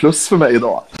 4+ för mig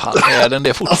idag. Fan, är den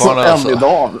det fortfarande? Alltså än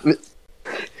idag.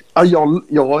 Ja,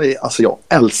 jag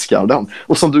älskar den.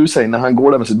 Och som du säger, när han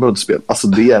går där med sitt munspel, alltså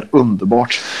det är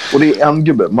underbart. Och det är en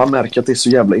gubbe, man märker att det är så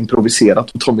jävla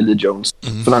improviserat och Tommy Lee Jones.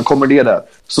 För när han kommer ner där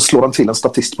så slår han till en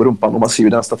statist på rumpan och man ser ju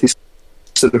den statist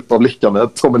ser upp av lyckan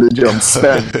med Tommy Lee Jones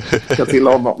spänka till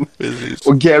honom.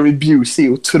 Och Gary Busey är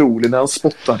otrolig när han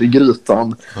spottar i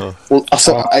grytan. Och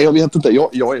alltså, jag vet inte,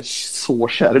 jag är så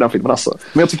kär i den filmen alltså.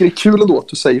 Men jag tycker det är kul ändå att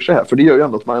du säger så här, för det gör ju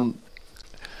ändå att man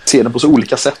ser den på så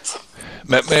olika sätt.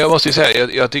 Men jag måste ju säga,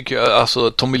 jag tycker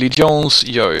alltså Tommy Lee Jones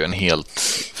gör ju en helt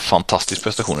fantastisk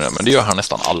prestation där, men det gör han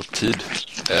nästan alltid.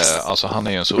 Alltså han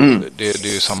är ju en så, det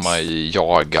är ju samma i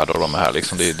Jagad och de här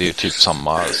liksom, det är ju typ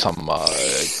samma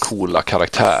coola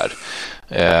karaktär.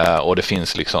 Och det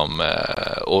finns liksom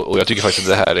och jag tycker faktiskt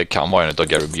att det här kan vara en av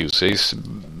Gary Buseys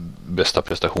bästa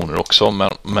prestationer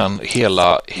också, men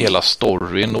hela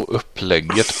storyn och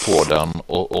upplägget på den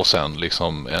och sen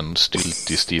liksom en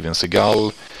styltig Steven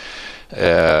Seagal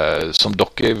som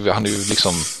dock han är ju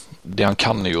liksom, det han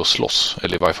kan är ju att slåss,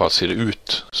 eller i varje fall ser det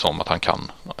ut som att han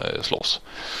kan slåss.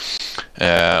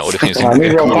 Och det finns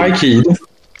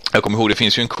jag kommer ihåg, det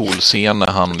finns ju en cool scen när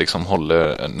han liksom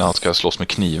när han ska slåss med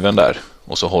kniven där,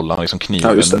 och så håller han liksom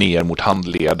kniven ner mot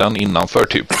handleden innanför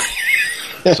typ.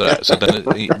 Så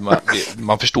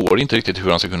man förstår inte riktigt hur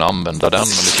han ska kunna använda den, men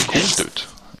det ser coolt ut.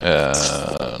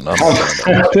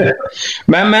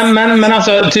 Men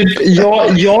alltså typ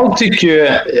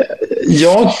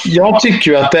jag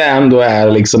tycker ju att det ändå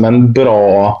är liksom en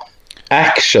bra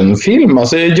actionfilm.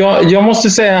 Alltså jag måste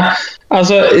säga,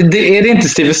 alltså är det inte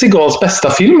Steven Seagals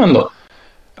bästa film ändå?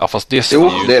 Ja, fast det säger ju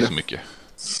inte så mycket.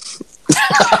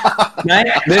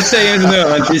 Nej, det säger inte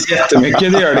nödvändigtvis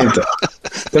jättemycket, det gör det inte.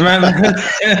 Men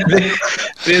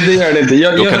det gör det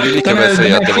inte. Då kan du lika väl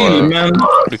säga att det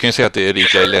var, du kan ju säga att det är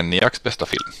Erika Eleniaks bästa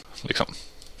film liksom.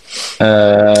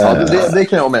 Ja, det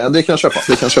kan jag med. Det kan jag köpa.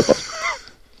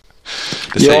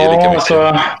 Det säger lika mycket.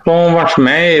 Så hon har varit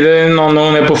med. Det är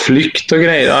någon är på flykt och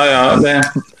grejer.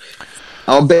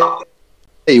 Ja,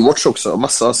 Baywatch också.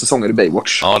 Massa säsonger i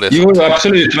Baywatch. Ja, det är jo,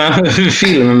 absolut. Men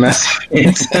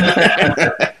filmmässigt.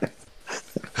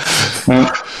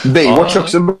 Baywatch är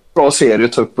också en bra serie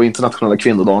att ta upp på internationella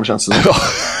kvinnodagen, känns det som.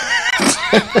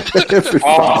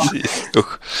 Ja,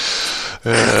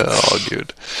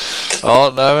 gud.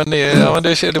 Ja, nej, men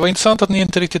det var intressant att ni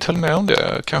inte riktigt höll med om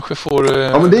det. Kanske får...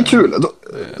 Ja, men det är kul.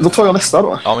 Då tar jag nästa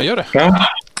då. Ja, men gör det. Ja.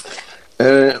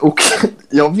 Och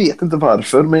jag vet inte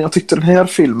varför, men jag tyckte den här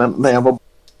filmen, när jag var...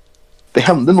 Det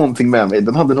hände någonting med mig.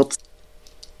 Den hade något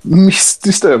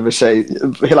mystiskt över sig.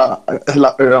 Hela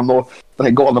ön och den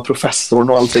här galna professorn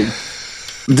och allting.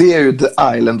 Det är ju The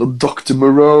Island och Dr.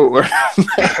 Moreau.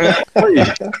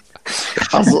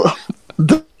 Alltså,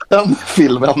 den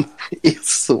filmen är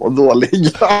så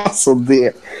dålig.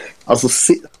 Alltså,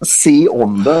 se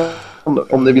om det.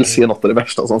 Om ni vill se något av det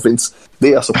värsta som finns.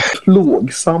 Det är alltså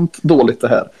plågsamt dåligt det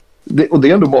här. Och det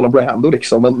är ändå Marlon Brando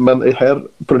liksom. Men här,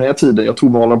 på den här tiden, jag tror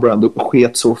Marlon Brando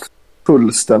sket så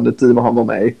fullständigt i vad han var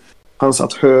med i. Han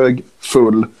satt hög,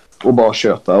 full och bara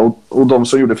köta. Och de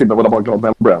som gjorde filmen var bara glada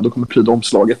med Brando kommer pryda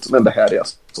omslaget. Men det här är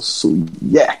alltså så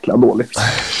jäkla dåligt.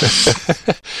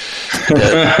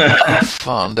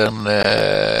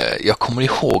 Jag kommer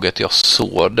ihåg att jag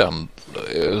såg den.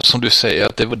 Som du säger,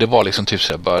 att det var liksom typ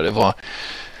så här, det var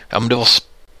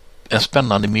en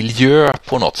spännande miljö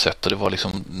på något sätt, och det var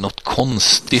liksom något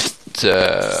konstigt.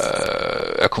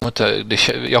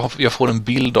 Jag får en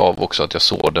bild av också att jag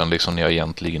såg den liksom när jag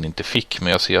egentligen inte fick,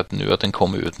 men jag ser att nu att den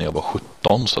kom ut när jag var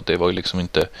 17, så att det var ju liksom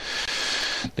inte,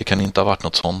 det kan inte ha varit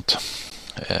något sånt.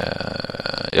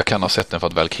 Jag kan ha sett den för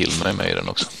att Val Kilmer är med i den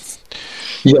också.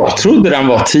 Jag trodde den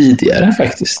var tidigare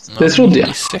faktiskt. Det trodde jag.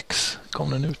 96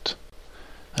 kom den ut.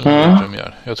 Eller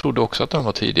premiär. Jag trodde också att den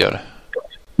var tidigare.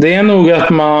 Det är nog att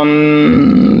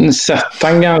man sett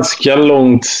den ganska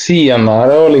långt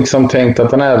senare och liksom tänkt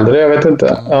att den är äldre. Jag vet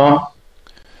inte. Ja,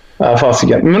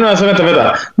 fasiken. Men alltså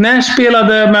vänta. När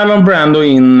spelade Marlon Brando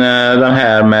in den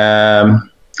här med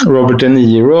Robert De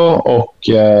Niro och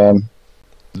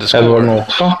Edward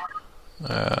Norton?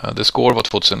 The Score var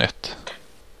 2001.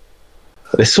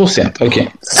 Det är så sent, okej. Okay.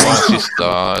 Det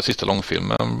var den sista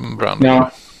långfilmen Brando.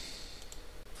 Ja,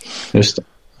 just det.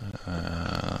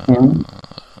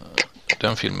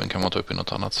 Den filmen kan man ta upp i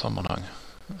något annat sammanhang.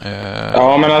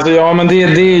 Men det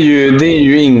är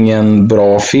ju ingen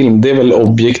bra film. Det är väl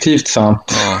objektivt sant.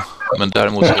 Ja, men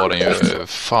däremot var den ju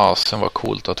fasen var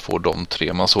coolt att få de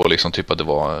tre. Man såg liksom typ att det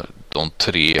var de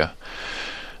tre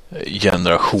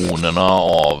generationerna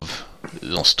av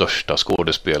de största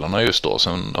skådespelarna just då.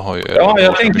 Sen har ju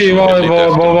jag tänkte ju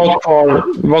var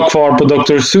kvar på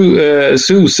Dr.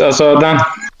 Seuss. Alltså den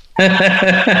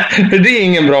det är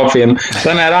ingen bra film.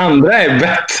 Den här andra är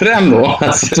bättre ändå.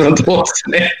 Alltså,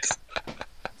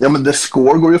 ja, men The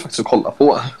Score går ju faktiskt att kolla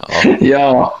på.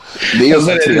 Ja. Det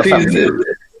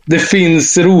är det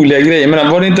finns roliga grejer.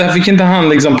 Men fick inte han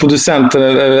liksom producenten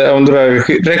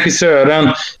eller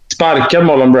regissören sparkad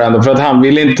Marlon Brando för att han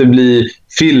ville inte bli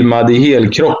filmad i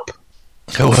helkropp?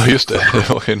 Ja, just det. Det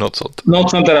var ju något sånt.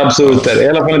 Något sånt där absurt där. I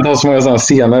alla fall inte ha så många sådana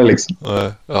scener liksom.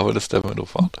 Ja, men det stämmer då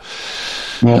fan.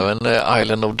 Ja, men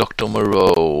Island of Dr.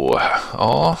 Moreau.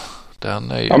 Ja,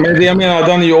 den är ju... Ja, men det jag menar,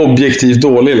 den är ju objektivt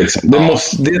dålig liksom.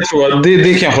 Det tror jag,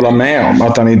 det kan jag hålla med om,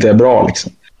 att den inte är bra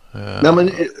liksom. Nej,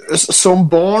 men som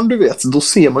barn, du vet, då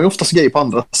ser man ju oftast grejer på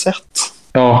andra sätt.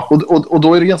 Ja. Och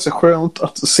då är det ganska skönt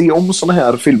att se om såna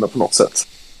här filmer på något sätt.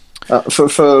 Ja,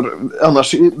 för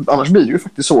annars blir det ju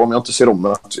faktiskt så, om jag inte ser om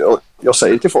den, att jag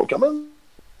säger till folk, ja, men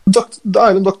The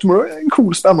Island Dr. Moreau är en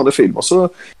cool, spännande film, och så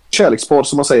kärlekspar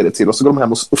som man säger det till, och så går de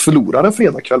hem och förlorar en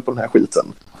fredagkväll på den här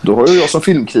skiten. Då har ju jag som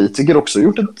filmkritiker också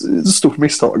gjort ett stort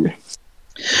misstag.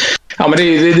 Ja, men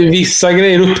det vissa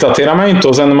grejer uppdaterar man inte,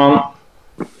 och sen när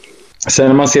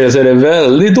man ser det så är det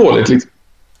väldigt dåligt liksom.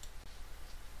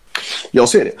 Jag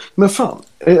ser det. Men fan,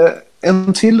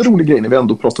 en till rolig grej när vi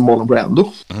ändå pratar om Marlon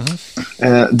Brando.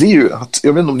 Det är ju att,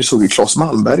 jag vet inte om ni såg hur Claes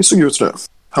Malmberg såg ut nu.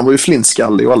 Han var ju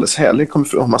flintskallig och alldeles härlig.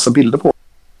 Kommer ha en massa bilder på.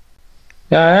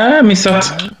 Ja,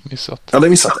 missat. Ja, det är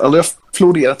missat. Det har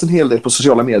florerat en hel del på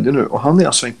sociala medier nu. Och han är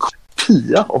alltså en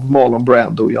kopia av Marlon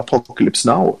Brando i Apocalypse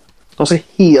Now. De ser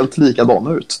helt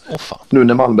likadana ut. Nu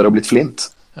när Malmberg har blivit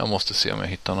flint. Jag måste se om jag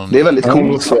hittar någon. Det är väldigt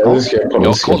coolt.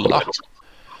 Jag kollar.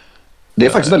 Det är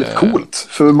faktiskt väldigt coolt,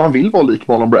 för man vill vara lik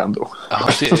Marlon Brando. Ja,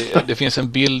 det finns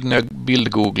en bild, när jag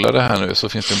bildgooglar det här nu, så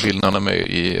finns det en bild när han är med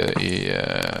i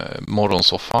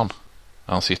morgonsoffan.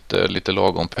 Han sitter lite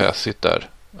lagom päsigt där.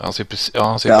 Han ser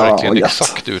verkligen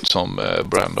exakt ut som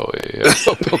Brando i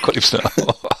Apocalypse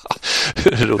Now.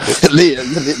 Det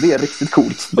är riktigt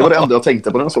coolt. Det var det enda jag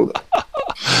tänkte på när jag såg det.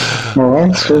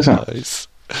 Ja, ska vi se. Nice.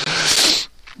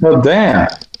 Vad det?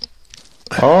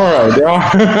 All right, ja.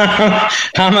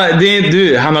 Han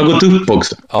har gått upp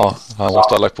också. Ja, han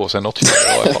måste ha lagt på sig något i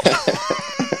alla fall.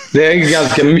 Det är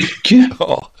ganska mycket.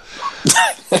 Ja.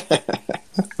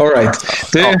 All right.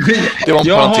 Det var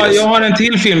jag har en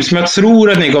till film som jag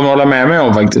tror att ni kommer hålla med mig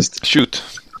om faktiskt. Shoot.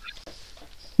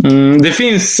 Det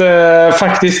finns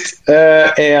faktiskt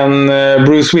en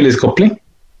Bruce Willis-koppling.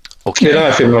 Okay. I den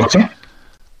här filmen också.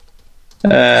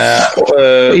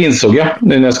 Insåg jag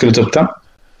nu när jag skulle ta upp den.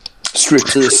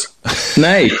 Striptease.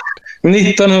 Nej,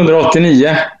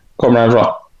 1989 kommer den ifrån.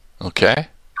 Okej. Okay.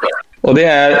 Och det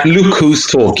är Look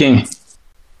Who's Talking.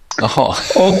 Jaha.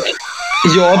 Och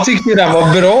jag tyckte den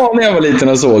var bra när jag var liten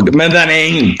och såg, men den är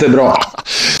inte bra.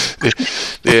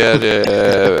 Det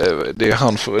är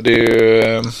han för det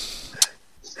är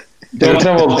John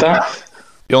Travolta.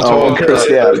 John Travolta.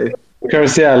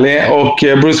 Kirstie Alley och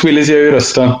Bruce Willis gör ju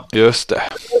rösten. Just det.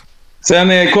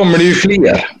 Sen kommer det ju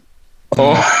fler.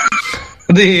 Ja.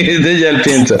 Det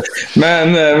hjälper inte.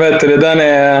 Men vet du, den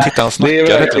är... Titta, han snackar, det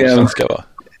är verkligen... svenska, va?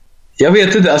 Jag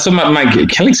vet inte, alltså man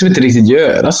kan liksom inte riktigt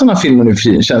göra sådana filmer nu för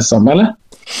tiden, känns som, eller?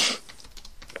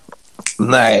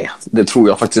 Nej, det tror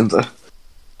jag faktiskt inte.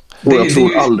 Och jag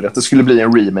tror aldrig att det skulle bli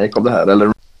en remake av det här, eller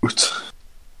en reboot.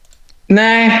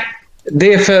 Nej,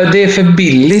 det är för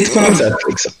billigt på något sätt,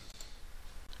 liksom.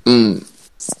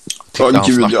 Titta, han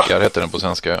snackar, heter den på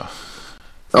svenska, ja.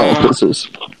 Ja, precis.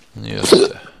 Just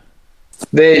det.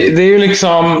 Det är ju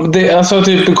liksom alltså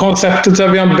typ konceptet så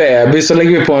att vi har en bebis så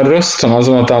lägger vi på en röst som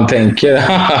att han tänker.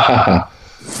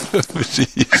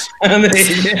 Precis.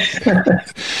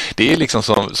 Det är liksom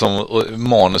som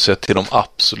manuset till de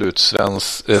absolut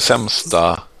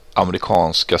sämsta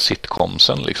amerikanska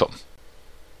sitcomsen liksom.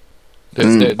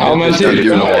 Det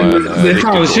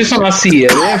fanns ju sådana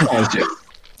serier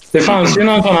Det fanns ju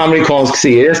någon sån amerikansk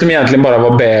serie som egentligen bara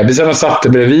var bebisar och satte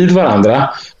bredvid varandra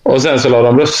och sen så la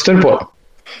de röster på.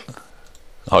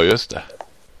 Ja, just det.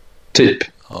 Typ.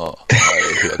 Ja,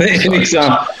 det är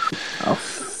liksom...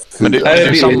 Men det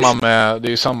är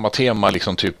ju samma tema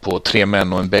liksom typ på 3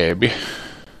 män och en baby.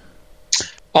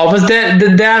 Ja, fast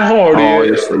där har du ju... Ja,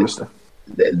 just det.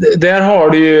 Där har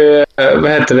du ju,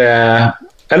 vad heter det?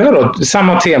 Eller vadå?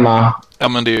 Samma tema. Ja,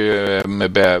 men det är ju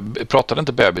med pratade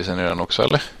inte bebisen i den också,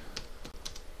 eller?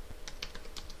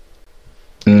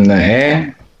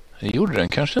 Nej. Det gjorde den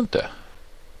kanske inte.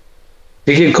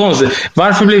 Vilket konstigt.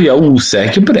 Varför blev jag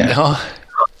osäker på det? Ja.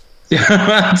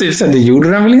 Typ så, det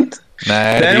gjorde den väl inte?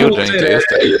 Nej, det gjorde den inte. Just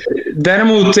det.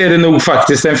 Däremot är det nog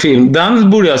faktiskt en film. Den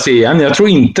borde jag se igen. Jag tror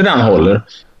inte den håller.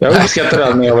 Jag uppskattade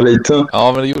den när jag var liten.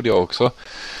 Ja, men det gjorde jag också.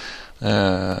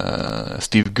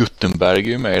 Steve Guttenberg är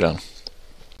ju med i den.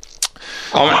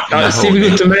 Ja, men Steve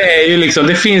Guttenberg är ju liksom...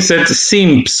 Det finns ett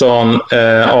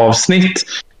Simpson-avsnitt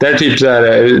där typ så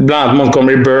här, bland annat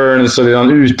Montgomery Burns och det är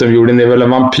någon utomjording, det är väl en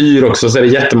vampyr också, så är det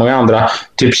jättemånga andra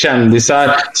typ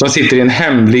kändisar som sitter i en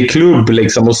hemlig klubb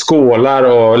liksom och skålar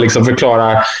och liksom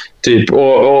förklarar typ,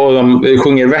 och de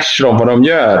sjunger verser om vad de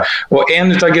gör. Och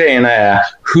en utav grejerna är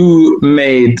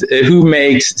who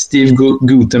makes Steve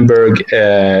Guttenberg,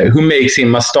 who makes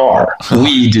him a star?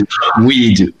 We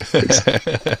do. Liksom.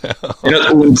 Det är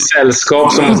något ont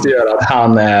sällskap som måste göra att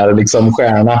han är liksom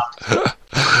stjärna.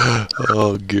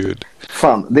 Åh, gud.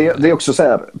 Fan, det är också så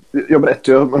här. Jag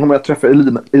berättade om jag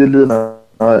träffade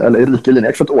Erika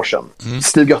Liniak för ett år sedan.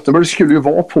 Steve Guttenberg skulle ju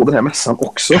vara på den här mässan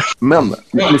också. Men,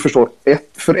 ni förstår,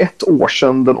 för ett år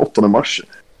sedan, den 8 mars,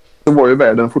 så var ju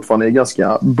världen fortfarande i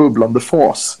ganska bubblande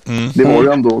fas. Det var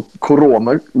ju ändå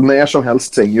corona, när som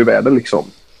helst stänger ju världen liksom.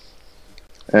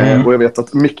 Och jag vet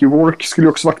att Mickey Rourke skulle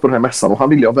också varit på den här mässan och han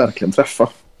ville jag verkligen träffa.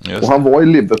 Och han var i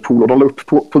Liverpool och de la upp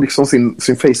på liksom sin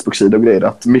Facebook-sida och grejer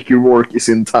att Mickey Rourke is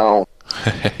in town.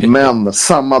 Men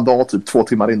samma dag, typ 2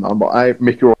 timmar innan, bara, nej,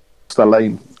 Mickey Rourke ställa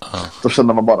in. Då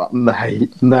kände man bara,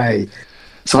 nej.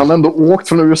 Så han har ändå åkt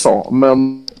från USA,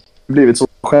 men blivit så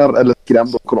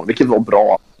skrämd av corona, vilket var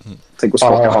bra. Tänk att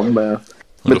skaka hand med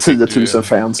 10 000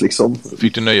 fans liksom.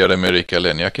 Fick du nöja dig med Erika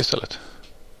Liniak istället?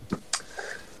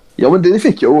 Ja, men det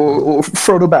fick jag. Och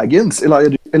Frodo Baggins,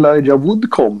 Elijah Wood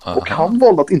kom. Och han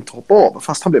valde att inte hoppa av,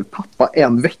 fast han blev pappa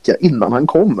en vecka innan han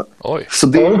kom. Oj. Så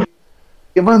det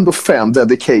var ändå fan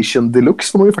dedication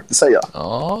deluxe, får man ju faktiskt säga.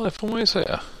 Ja, det får man ju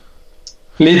säga.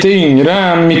 Lite yngre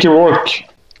än Mickey Rourke.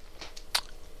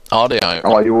 Ja, det är han ju.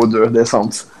 Ja, jo, det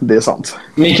är sant.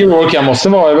 Mickey Rourke, jag måste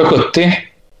vara över 70.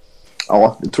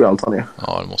 Ja, det tror jag allt han är.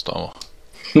 Ja, det måste han vara.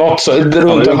 Något så,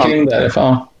 runt omkring där,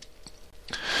 fan.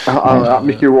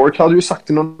 Mickey Rourke hade ju sagt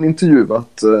i någon intervju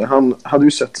att han hade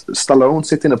ju sett Stallone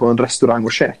sitta inne på en restaurang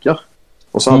och käka.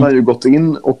 Och så hade han ju gått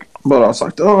in och bara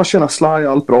sagt, tjena Sly,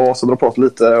 allt bra. Så de pratade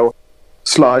lite och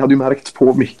Sly hade ju märkt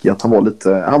på Mickey att han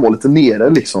var lite nere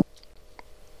liksom.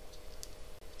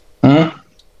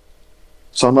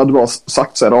 Så han hade bara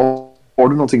sagt så här, har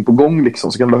du någonting på gång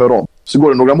liksom, så kan du höra av. Så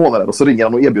går det några månader och så ringer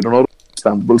han och erbjuder några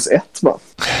Expendables 1 va.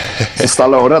 Så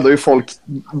Stallone räddar ju folk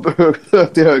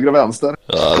till höger och vänster.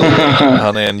 Ja,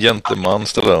 han är en gentleman,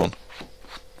 Stallone.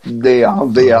 Det är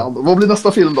han. Vad blir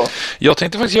nästa film då? Jag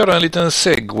tänkte faktiskt göra en liten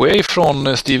segway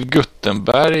från Steve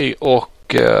Guttenberg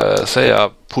och säga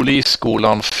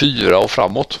Polisskolan 4 och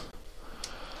framåt.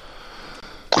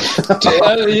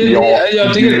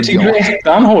 Jag tycker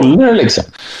ettan håller liksom.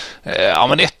 Ja,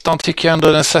 men ettan tycker jag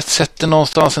ändå den sätter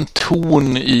någonstans en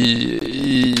ton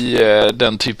i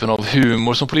den typen av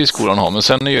humor som Polisskolan har. Men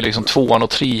sen är ju liksom 2:an och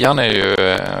 3:an är ju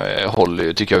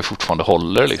tycker jag fortfarande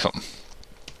håller liksom.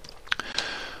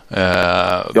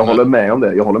 Jag håller med om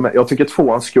det. Jag tycker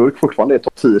 2:ans skurk fortfarande är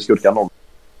topp 10 skurkar någon.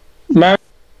 Men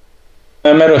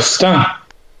med rösten.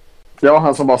 Ja,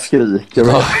 han som bara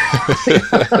skriker.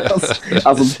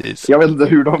 Alltså, jag vet inte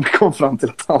hur de kom fram till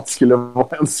att han skulle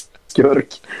vara en skurk.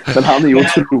 Men han är ju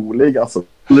otrolig. Alltså.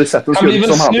 Du har sett en skurk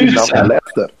som han innan eller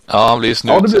efter. Ja, han blir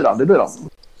snut. Ja, det blir han.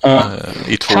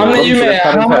 I 2 han är ju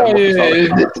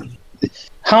med.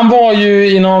 Han var ju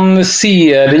i någon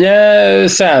serie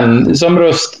sen som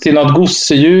röst till något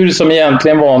gosedjur som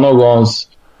egentligen var någons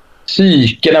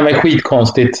psyke. Det var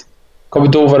skitkonstigt. Kommer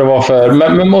inte ihåg vad det var för.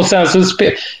 Men och sen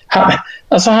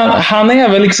så han är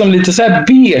väl liksom lite så här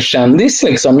B-kändis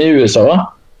liksom i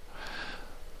USA.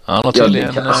 Han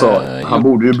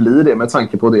borde ju bli det med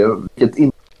tanke på det.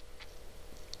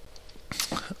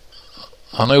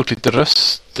 Han har gjort lite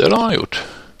röster, har han gjort.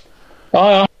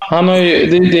 Ja. Han har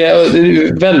ju, det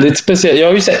är väldigt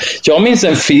speciellt. Jag minns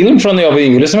en film från när jag var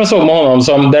yngre som jag såg med honom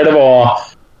som där det var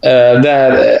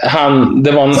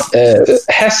det var en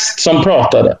häst som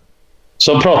pratade.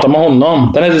 Så pratade med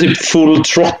honom. Den hette typ Full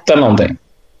Trot eller någonting.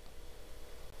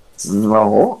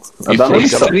 Ja.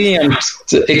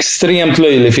 Extremt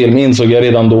löjlig film, insåg jag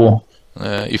redan då.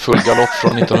 I full galopp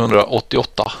från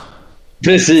 1988.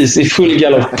 Precis, i full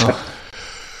galopp.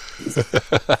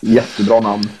 Jättebra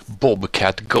namn.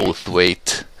 Bobcat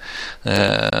Goldthwait.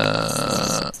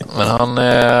 Men han,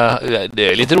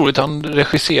 det är lite roligt, han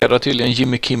regisserar tydligen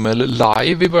Jimmy Kimmel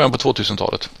live i början på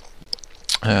 2000-talet.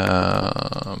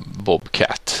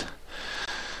 Bobcat.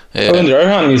 Jag undrar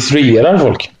hur han instruerar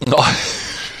folk. Ja.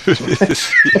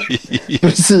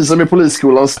 Precis som i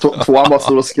polisskolan, två han bara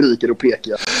står och skriker och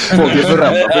pekar. Folk är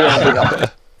förrädda på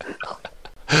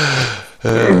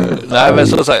nej, men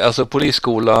så att säga, alltså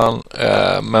polisskolan,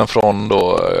 men från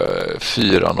då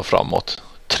 4 och framåt.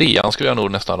 3 skulle jag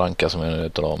nog nästan ranka som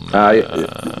en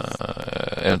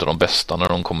av de bästa när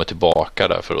de kommer tillbaka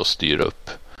där för att styra upp.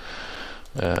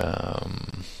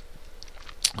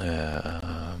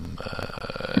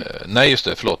 Nej, just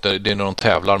det, förlåt. Det är när de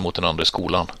tävlar mot den andra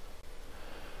skolan.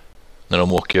 När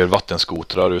de åker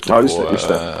vattenskotrar ute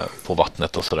på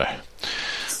vattnet och sådär.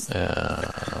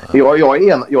 Jag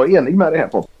är enig med det här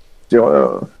på.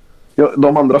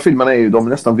 De andra filmerna är ju de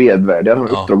nästan vedvärdiga.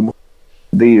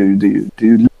 Det är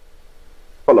ju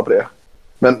kolla på det.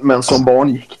 Men som barn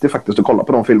gick det faktiskt att kolla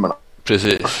på de filmerna.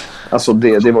 Precis. Alltså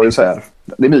det var ju så här.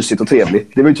 Det är mysigt och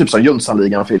trevligt. Det var ju typ som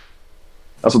Jönssonligan-film.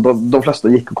 Alltså de flesta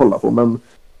gick att kolla på, men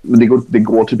det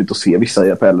går typ inte att se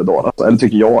vissa på äldre dagar. Alltså, eller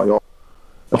tycker jag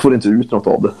får inte ut något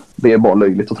av det. Det är bara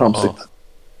löjligt och tramsigt. Ja.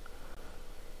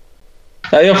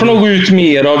 Jag får nog ut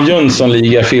mer av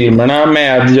Jönssonliga-filmerna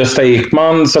med Gösta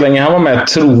Ekman så länge han var med,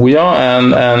 tror jag,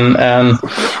 än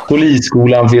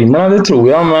Polisskolan-filmerna, det tror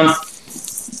jag, men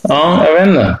ja, jag vet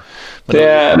inte.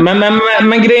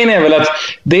 Men grejen är väl att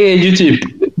det är ju typ,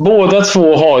 båda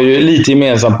två har ju lite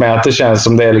gemensamt med att det känns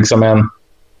som det är liksom en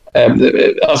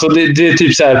alltså det är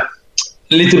typ så här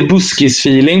lite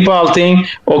buskis-feeling på allting,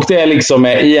 och det är liksom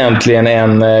egentligen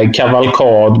en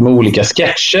kavalkad med olika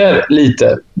sketcher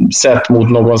lite sett mot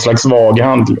någon slags vag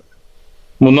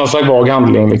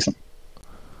handling liksom.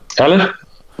 Eller?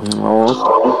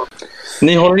 Ja.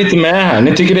 Ni håller inte med här.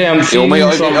 Ni tycker det är en film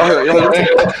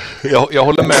jag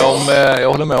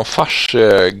håller med om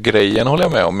farsgrejen, håller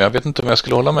jag med om. Jag vet inte om jag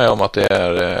skulle hålla med om att det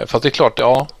är, fast det är klart,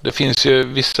 ja, det finns ju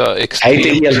vissa extremt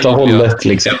inte helt och hållet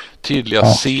liksom tydliga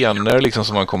scener liksom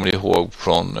som man kommer ihåg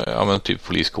från typ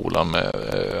polisskolan med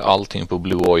allting på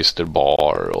Blue Oyster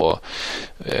Bar och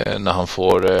när han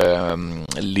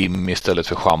får lim istället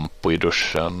för shampoo i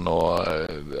duschen och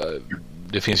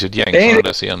det finns ju ett gäng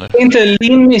sådana scener. Är inte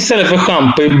lim istället för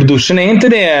shampoo i duschen?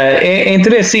 Är inte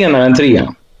det senare än 3?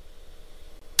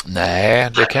 Nej,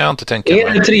 det kan jag inte tänka mig. Är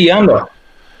det 3 då?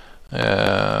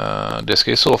 Det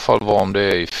ska i så fall vara om det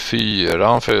är i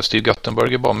 4, för Steve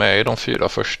Guttenberg är bara med i de 4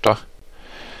 första.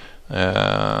 Det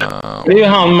är ju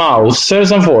han Mauser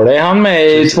som får det. Är han med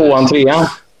i 2:an, 3:an?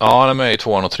 Ja, han är med i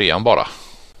 2:an och 3:an bara.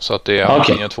 Så att det är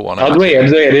antingen 2:an eller 3:an. Ja,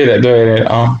 då är det.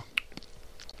 Ja.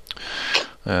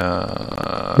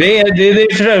 Det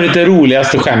är för övrigt det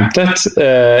roligaste skämtet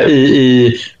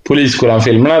i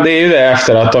Polisskolan-filmerna. Det är ju det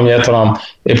efter att de gett honom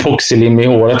epoxylim i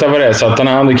håret över det, så att den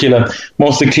andra killen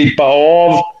måste klippa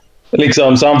av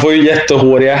liksom, så han får ju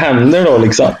jättehåriga händer då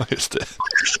liksom. Just det.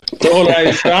 Då håller han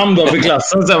ju fram då för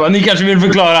klassen så här, ni kanske vill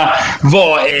förklara,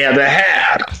 vad är det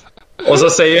här? Och så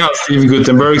säger han Steve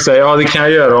Guttenberg, säger, ja, det kan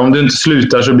jag göra, om du inte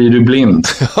slutar så blir du blind.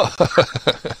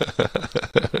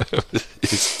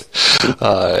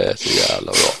 Ja, det är så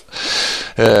jävla bra.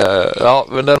 Ja,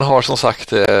 men den har som sagt,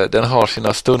 den har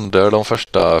sina stunder, de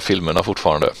första filmerna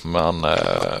fortfarande, men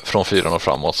från 4 och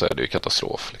framåt så är det ju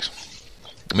katastrof liksom.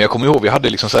 Men jag kommer ihåg, vi hade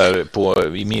liksom så här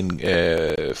i min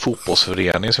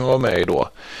fotbollsförening som jag var med i då,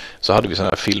 så hade vi såna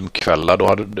här filmkvällar. Då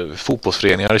hade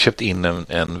fotbollsföreningen hade köpt in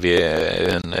en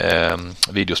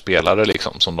videospelare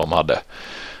liksom, som de hade.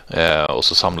 Och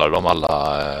så samlade de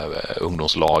alla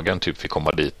ungdomslagen, typ fick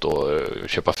komma dit och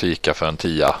köpa fika för en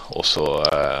 10, och så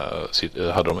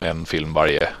hade de en film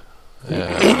varje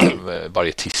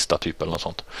tisdag typ eller något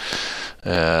sånt.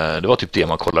 Det var typ det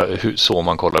man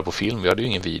kollade på film. Vi hade ju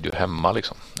ingen video hemma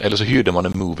liksom. Eller så hyrde man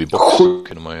en moviebox.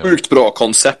 Sjukt bra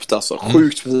koncept alltså.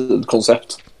 Sjukt fint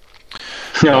koncept.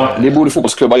 Ja, det borde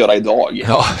fotbollsklubbar göra idag.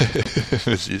 Ja,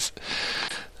 precis.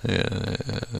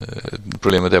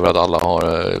 Problemet är väl att alla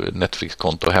har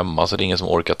Netflix-konto hemma, så det är ingen som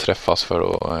orkar träffas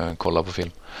för att kolla på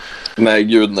film. Nej,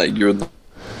 gud.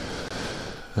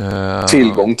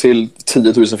 Tillgång till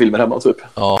 10 000 filmer hemma typ.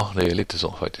 Ja, det är lite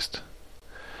så faktiskt.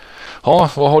 Ja,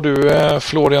 vad har du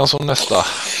Florian som nästa?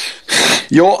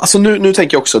 Ja, alltså nu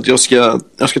tänker jag också att jag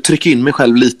ska trycka in mig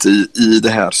själv lite i det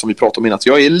här som vi pratade om innan. Att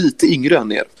jag är lite yngre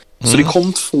än er. Så det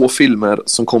kom 2 filmer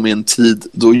som kom i en tid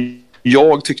då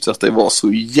jag tyckte att det var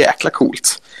så jäkla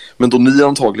coolt. Men då ni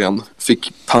antagligen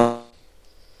fick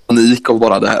panik av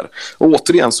bara det här. Och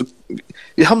återigen så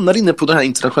vi hamnar inne på den här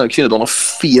internationella kvinnodagen av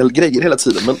fel grejer hela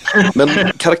tiden. Men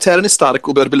karaktären är stark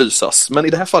och bör belysas. Men i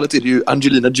det här fallet är det ju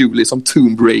Angelina Jolie som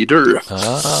Tomb Raider.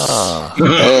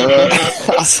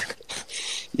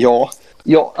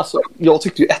 Alltså, jag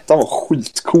tyckte ju ettan var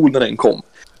skitcool när den kom.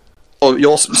 Och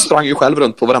jag sprang ju själv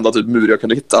runt på varenda typ mur jag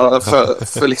kunde hitta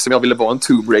för liksom jag ville vara en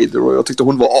Tomb Raider och jag tyckte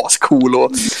hon var ascool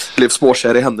och blev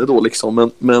småkär i henne då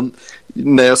liksom. Men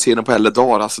när jag ser den på äldre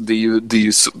dagar, alltså det är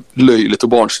ju så löjligt och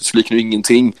barnsligt så liknar ju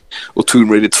ingenting. Och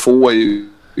Tomb Raider 2 är ju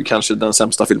kanske den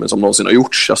sämsta filmen som någonsin har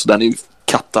gjorts. Alltså den är ju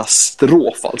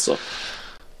katastrof alltså.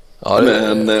 Ja,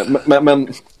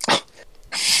 men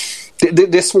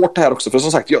det är svårt det här också, för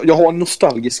som sagt jag har en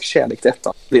nostalgisk kärlek till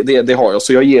ettan. Det har jag,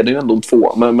 så jag ger det ju ändå en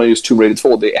 2. Men just Tomb Raider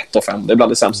 2, det är 1 av 5. Det är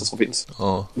bland det sämsta som finns.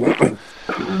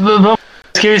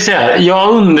 Ska vi se här.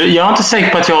 Jag är inte säker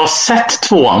på att jag har sett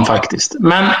 2:an faktiskt.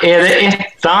 Men är det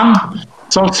ettan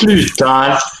som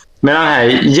slutar med den här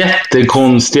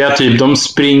jättekonstiga typ de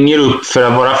springer upp för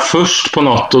att vara först på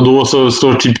något och då så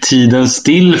står typ tiden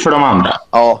still för de andra?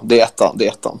 Ja, det är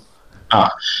ettan.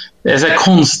 Ja. Det är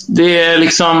så det är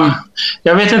liksom,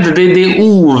 jag vet inte, det är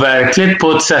overkligt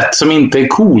på ett sätt som inte är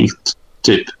coolt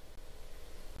typ.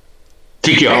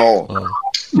 Tycker jag. Ja.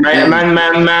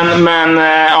 Men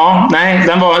ja, nej,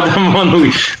 den var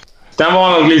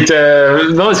nog lite,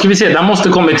 vad ska vi se, den måste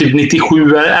komma typ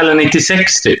 97 eller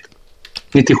 96 typ.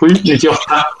 97, 98.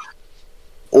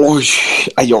 Oj,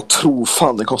 jag tror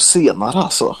fan den kom senare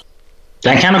alltså.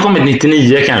 Den kan ha kommit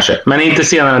 99 kanske, men inte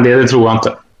senare än det tror jag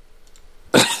inte.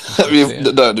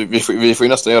 vi får ju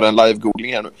nästan göra en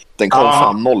live-googling här nu. Den kom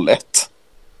fan 01.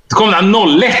 Kom den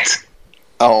 01?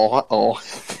 Ja.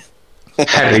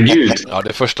 Herregud. Ja,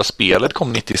 det första spelet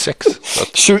kom 96.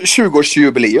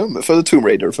 20-årsjubileum för Tomb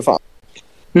Raider, för fan.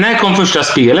 När kom första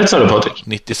spelet, sa du, Patrik?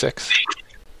 96.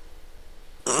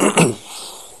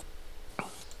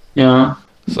 Ja.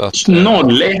 Så att,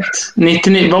 01,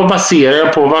 99, vad baserar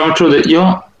jag på? Varför trodde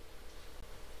jag?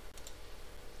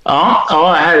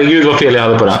 Ja, herregud vad fel jag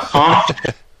hade på det. Ja.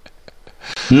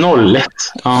 01.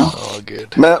 Ja.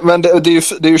 Men det är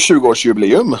ju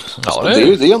 20-årsjubileum. Ja, det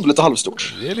är ändå lite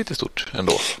halvstort. Det är lite stort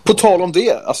ändå. På tal om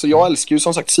det, alltså jag älskar ju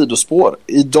som sagt sidospår.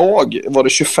 Idag var det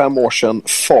 25 år sedan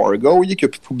Fargo gick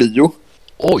upp på bio.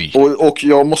 Oj. Och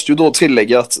jag måste ju då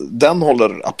tillägga att den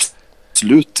håller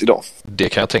absolut idag. Det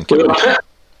kan jag tänka mig.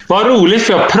 Vad roligt,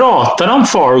 för jag pratade om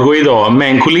Fargo idag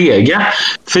med en kollega.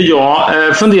 För jag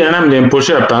funderar nämligen på att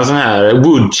köpa en sån här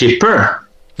woodchipper.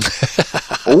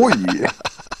 Oj!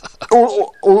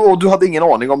 Och du hade ingen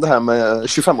aning om det här med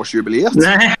 25-årsjubileet?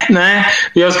 Nej.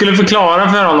 Jag skulle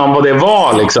förklara för honom vad det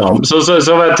var liksom. Så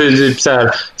var det typ så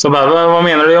här. Så bara, vad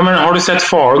menar du? Ja, men har du sett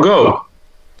Fargo?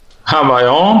 Han bara,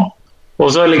 ja.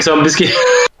 Och så liksom beskrev...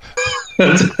 Ja,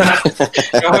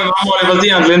 men vad var det fast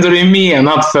egentligen då det är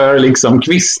menat för liksom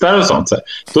kvistar och sånt. Så.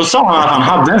 Då sa han att han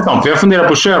hade en sån, för jag funderar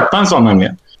på att köpa en sån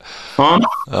nämligen. Ja.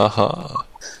 Aha.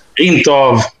 Inte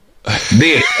av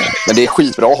det. Men det är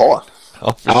skitbra att ha.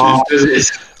 Ja,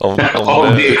 precis.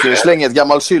 Du kan ju slänga ett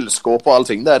gammalt kylskåp och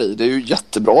allting där i. Det är ju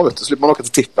jättebra, vet du. Slipper man åka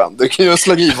till tippen. Du kan ju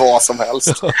slänga i vad som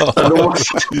helst.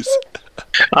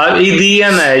 Ja,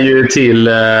 idén är ju till...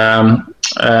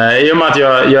 I och med att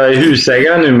jag är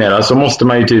husägare numera så måste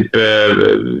man ju typ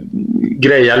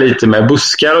greja lite med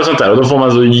buskar och sånt där. Och då får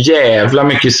man så jävla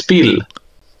mycket spill.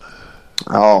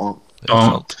 Ja.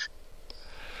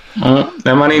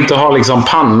 När man inte har liksom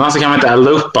panna så kan man inte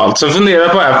elda upp allt. Så funderar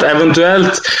jag på att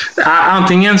eventuellt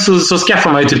antingen så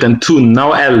skaffar man ju typ en tunna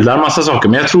och eldar massa saker.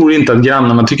 Men jag tror inte att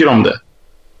grannarna tycker om det.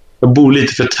 Jag bor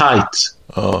lite för tight.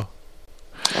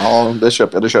 Ja, det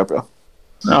köper jag.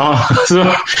 Ja,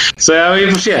 så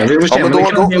vi får se.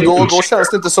 Men då känns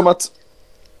det inte som att...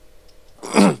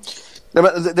 Nej,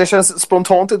 men det känns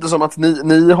spontant inte som att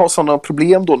ni har sådana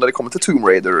problem då när det kommer till Tomb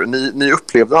Raider. Ni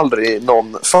upplevde aldrig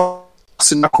någon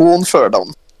fascination för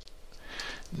dem?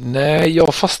 Nej,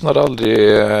 jag fastnade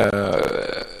aldrig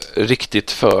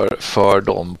riktigt för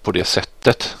dem på det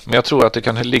sättet. Men jag tror att det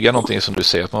kan ligga någonting som du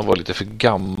säger, att man var lite för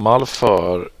gammal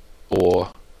för att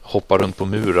hoppa runt på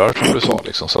murar, som du sa,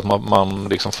 liksom, så att man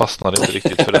liksom fastnade inte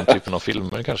riktigt för den typen av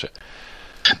filmer kanske.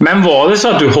 Men var det så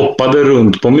att du hoppade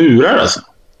runt på murar alltså?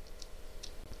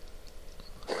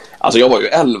 Alltså jag var ju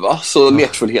 11, så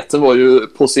lekfullheten var ju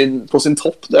på sin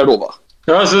topp där då, va?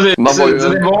 Ja, så det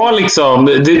var liksom...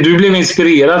 Du blev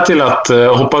inspirerad till att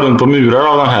hoppa runt på murar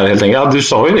av den här helt enkelt. Ja, du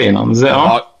sa ju det innan. Så,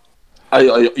 ja.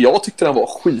 Jag tyckte den var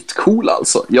skitcool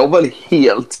alltså. Jag var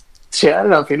helt kär i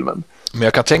den filmen. Men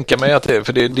jag kan tänka mig att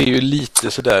det är ju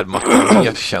lite sådär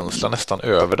matinékänsla nästan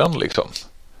över den liksom.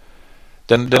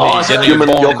 Det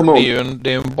är ju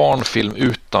en barnfilm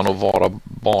utan att vara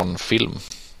barnfilm.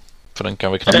 För den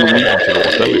kan väl knappt vara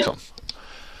barntillåten liksom.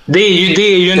 Det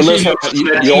är ju en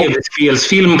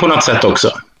tv-spelsfilm på något sätt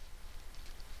också.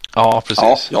 Ja,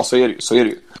 precis. Ja, så är det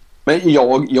ju. Men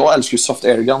jag älskar ju soft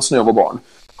airguns när jag var barn.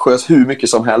 Sköt hur mycket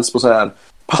som helst på så här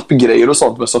pappgrejer och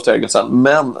sånt med soft airgunsen.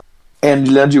 Men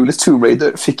Angelina Jolies Tomb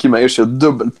Raider fick ju mig att köra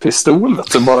dubbelpistol,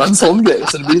 vet du, bara en sån grej.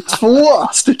 Så det blir 2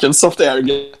 stycken soft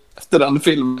airguns efter den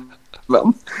filmen.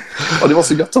 Och det var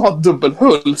så gött att ha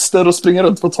dubbelhulster och springa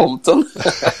runt på tomten.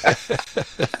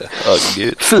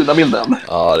 Fina minnen.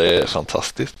 Ja, det är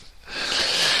fantastiskt.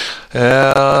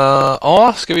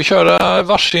 Ska vi köra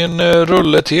varsin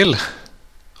rulle till?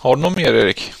 Har du någon mer,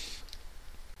 Erik?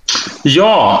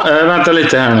 Ja, vänta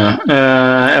lite här nu.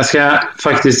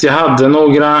 Jag hade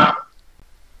några.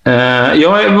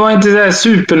 Jag var inte så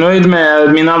supernöjd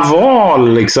med mina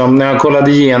val liksom, när jag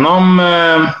kollade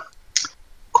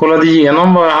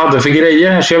igenom vad jag hade för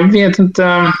grejer här, så jag vet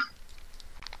inte.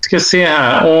 Ska se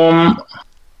här om.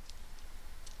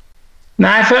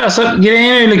 Nej, för alltså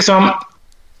grejen är ju liksom,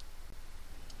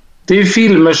 det är ju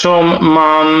filmer som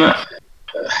man.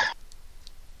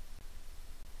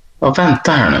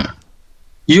 Vänta här nu.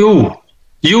 Jo.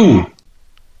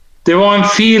 Det var en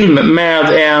film med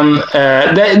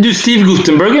Steve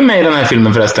Guttenberg är med i den här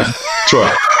filmen förresten, tror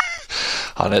jag.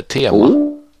 Han är tema.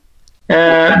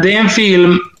 Det är en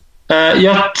film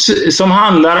som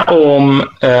handlar om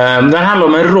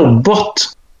en robot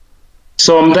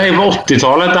som, det var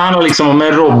 80-talet. Det handlar liksom om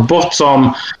en robot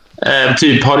som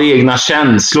typ har egna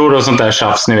känslor och sånt där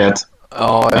tjafs, ni vet.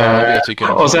 Ja, jag vet vilken.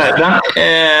 Och så här,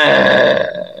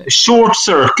 Short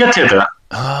Circuit heter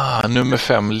den. Nummer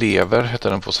 5 lever heter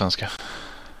den på svenska.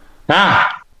 Ja.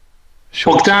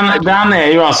 Och den är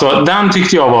ju alltså, den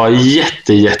tyckte jag var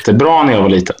jättebra när jag var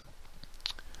liten.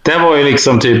 Det var ju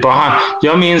liksom typ,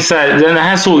 jag minns här, den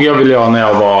här såg jag när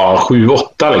jag var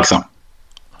 7-8 liksom.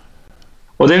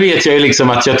 Och det vet jag ju liksom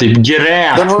att jag typ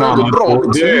grät när man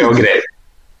får dö och grejer.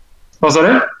 Vad sa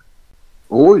du?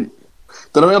 Oj.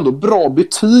 Den har ändå bra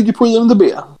betyg på IMDb.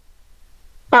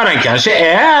 Ja, den kanske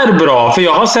är bra. För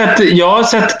jag har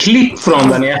sett klipp från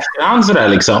den i efterhand sådär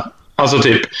liksom. Alltså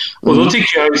typ. Och då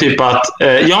tycker jag typ att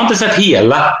jag har inte sett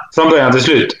hela från början till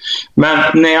slut. Men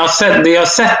när jag sett, det jag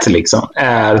sett liksom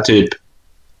är typ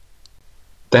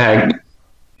det här.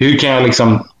 Hur kan jag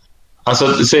liksom,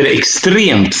 alltså så är det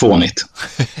extremt fånigt.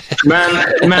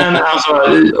 Men alltså,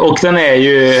 och den är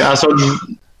ju alltså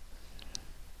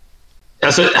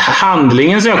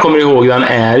handlingen som jag kommer ihåg, den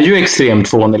är ju extremt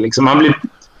fånig liksom. Han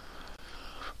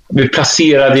blir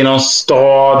placerad i någon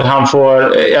stad, han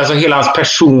får, alltså hela hans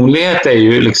personlighet är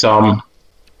ju liksom,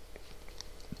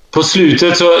 på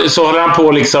slutet så håller han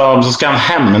på liksom, så ska han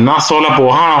hämnas och hålla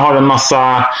på.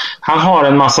 Han har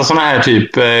en massa såna här typ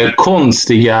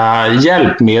konstiga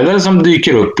hjälpmedel som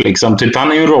dyker upp liksom. Typ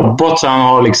han är ju en robot, så han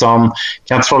har liksom,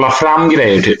 kan trolla fram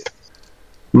grejer typ.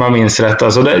 Man minns rätt.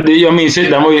 Alltså jag minns ju,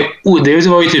 det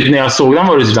var ju typ, när jag såg den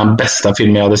var det typ den bästa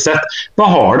filmen jag hade sett. Vad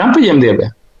har den på IMDb?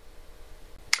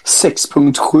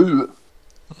 6.7.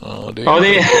 Ja,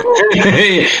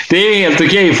 det är helt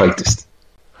okej faktiskt.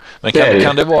 Men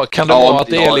kan det vara att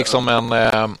det är liksom en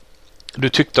du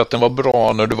tyckte att den var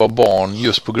bra när du var barn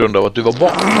just på grund av att du var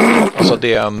barn? Alltså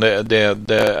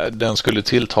den skulle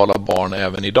tilltala barn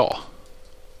även idag.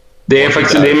 Det är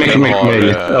faktiskt, det är mycket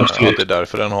möjligt. Absolut. Det är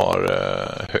därför den har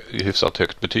hyfsat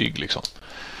högt betyg liksom.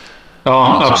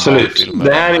 Ja, absolut.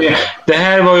 Det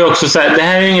här var ju också så här, det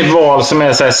här är inget val som jag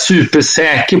är så här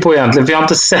supersäker på egentligen, för jag har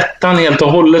inte sett den helt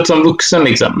och hållet som vuxen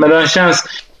liksom. Men den känns,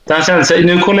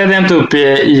 nu kollade jag inte upp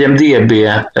i IMDb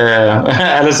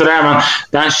eller sådär, men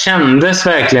den kändes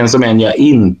verkligen som en jag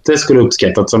inte skulle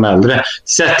uppskattat som äldre.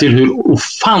 Sett till hur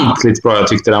ofantligt bra jag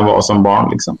tyckte den var som barn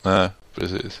liksom. Nej,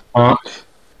 precis. Ja.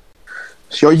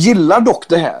 Jag gillar dock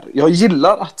det här. Jag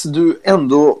gillar att du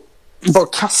ändå bara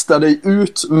kastar dig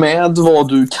ut med vad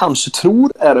du kanske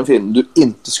tror är en film du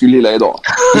inte skulle gilla idag.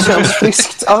 Det känns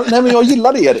friskt. Nej, men jag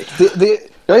gillar det, Erik.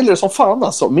 Jag gillar det som fan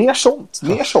alltså. Mer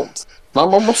sånt.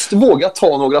 Man måste våga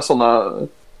ta några såna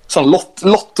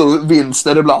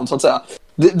lottovinster ibland, så att säga.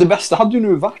 Det bästa hade ju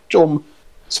nu varit om,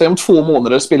 säg om 2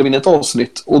 månader spelar vi in ett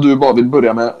avsnitt och du bara vill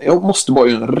börja med, jag måste bara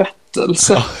göra en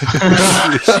rättelse.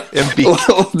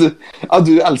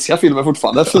 Du älskar filmen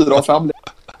fortfarande. 4 av 5.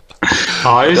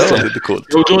 Ja, just det. Lite coolt.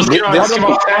 Då ska det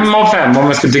vara 5 av 5 om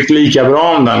jag ska tycka lika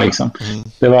bra om den liksom.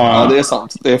 Det var, ja, det är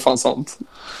sant. Det är fan sant.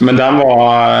 Men den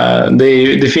var,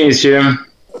 det finns ju,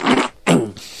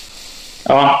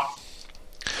 ja.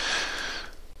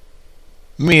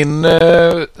 Min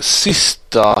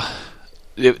sista,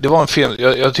 det var en film,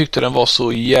 jag tyckte den var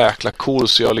så jäkla cool,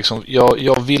 så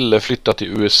jag ville flytta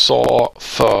till USA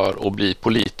för att bli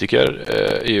politiker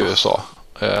i USA.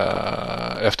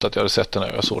 efter att jag hade sett den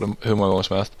här. Jag såg den hur många gånger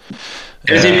som helst.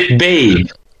 Är det typ Bane?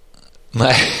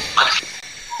 Nej.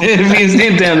 Det finns det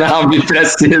inte en när han blir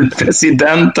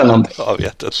president eller någonting. Jag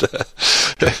vet inte.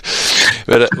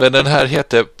 Men den här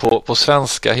heter, på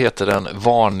svenska heter den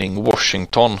Varning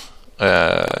Washington.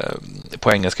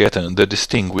 På engelska heter den The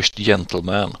Distinguished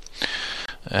Gentleman.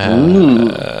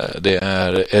 Det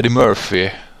är Eddie Murphy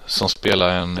som spelar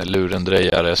en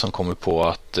lurendrejare som kommer på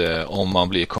att om man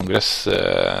blir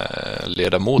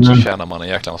kongressledamot så tjänar man en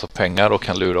jäkla massa pengar och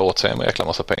kan lura åt sig en jäkla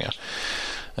massa pengar.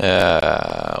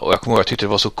 Och jag tyckte det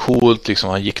var så coolt liksom,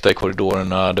 han gick där i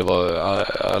korridorerna, det var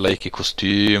alla gick i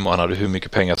kostym och han hade hur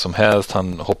mycket pengar som helst,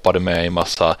 han hoppade med i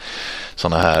massa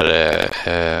såna här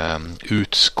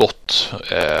utskott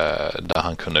där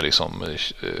han kunde liksom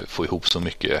få ihop så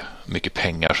mycket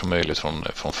pengar som möjligt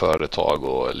från företag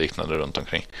och liknande runt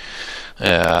omkring.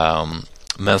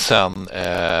 Men sen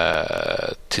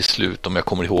till slut, om jag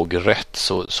kommer ihåg rätt,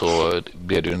 så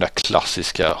blev det ju den där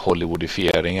klassiska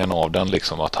Hollywoodifieringen av den,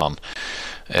 liksom att han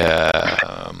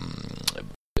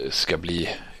ska bli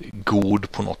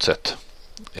god på något sätt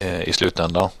i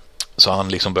slutändan. Så han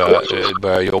liksom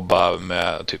börjar jobba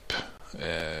med typ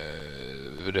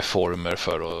reformer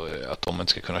för att de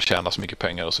inte ska kunna tjäna så mycket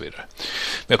pengar och så vidare.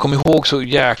 Men jag kommer ihåg så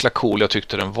jäkla cool jag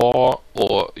tyckte den var,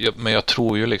 men jag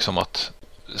tror ju liksom att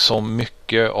som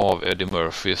mycket av Eddie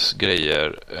Murphys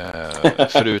grejer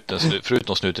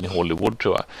förutom snuten i Hollywood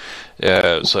tror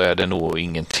jag, så är det nog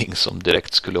ingenting som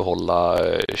direkt skulle hålla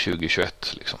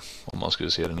 2021 liksom, om man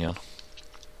skulle se den igen.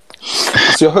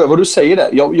 Alltså jag hör vad du säger där.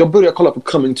 Jag började kolla på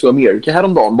Coming to America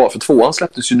häromdagen, bara för 2:an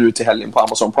släpptes ju nu till helgen på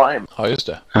Amazon Prime. Ja, just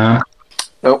det.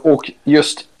 Och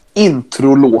just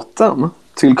introlåten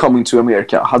till Coming to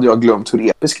America hade jag glömt hur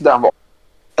episk den var.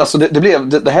 Alltså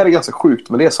det här är ganska sjukt,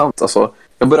 men det är sant. Alltså,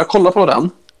 jag började kolla på den,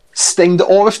 stängde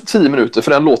av efter 10 minuter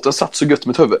för den låten satt så gött i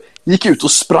mitt huvud. Gick ut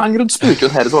och sprang runt spruken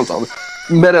här i Trollhättan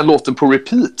med den låten på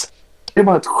repeat. Det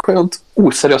var ett skönt,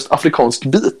 oseriöst afrikansk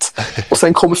beat. Och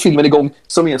sen kommer filmen igång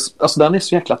som är, alltså den är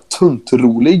så jäkla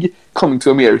tuntrolig, Coming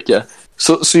to America.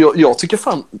 Så jag tycker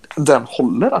fan den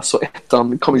håller, alltså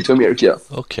ettan Coming to America.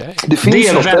 Okej. Det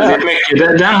är väldigt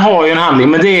mycket. Den har ju en handling,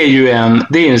 men det är ju en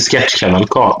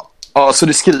sketchkavalkad. Ja, så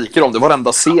det skriker om det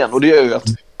varenda scen. Och det är ju att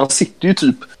han sitter ju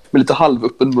typ med lite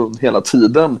halvöppen mun hela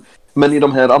tiden. Men i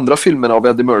de här andra filmerna av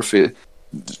Eddie Murphy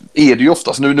är det ju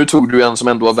oftast, nu tog du en som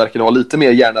ändå verkar ha lite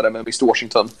mer hjärnare med Mr.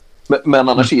 Washington. Men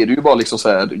annars är det ju bara liksom så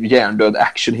här hjärndöd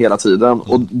action hela tiden.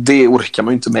 Och det orkar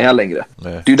man ju inte med längre.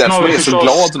 Nej. Det är ju därför jag är så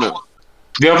glad nu.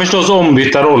 Vi har förstås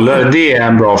ombytta roller. Det är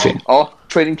en bra film. Ja,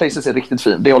 Trading Places är riktigt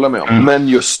fin. Det håller jag med om. Men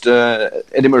just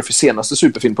Eddie Murphys senaste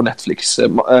superfilm på Netflix,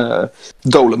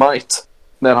 Dolomite,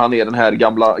 när han är den här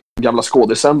gamla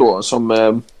skådisen då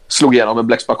som slog igenom med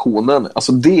Blaxpaktionen.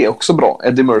 Alltså det är också bra.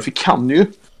 Eddie Murphy kan ju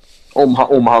om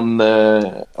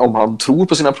han tror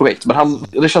på sina projekt. Men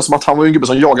det känns som att han var ju en gubbe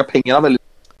som jagar pengarna väldigt,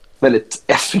 väldigt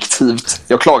effektivt.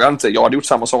 Jag klagar inte, jag hade gjort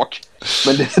samma sak.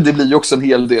 Men det blir ju också en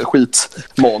hel del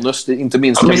skitmanus. Inte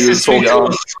minst kan vi ju fråga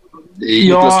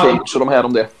Nicolas Cage och de här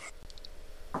om det.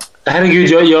 Herregud,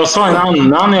 jag sa en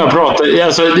annan när jag pratade.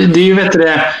 Alltså, det är ju, vet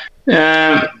du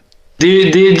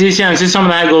det känns ju som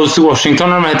det här Goes to Washington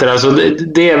när de heter det. Alltså,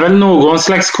 det är väl någon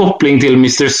slags koppling till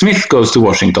Mr. Smith Goes to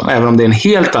Washington, även om det är en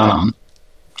helt annan.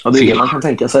 Ja, det är det man kan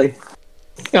tänka sig.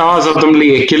 Ja, alltså att de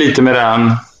leker lite med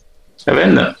den. Jag vet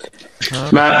inte.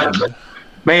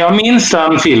 Men jag minns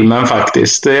den filmen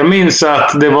faktiskt. Jag minns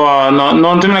att det var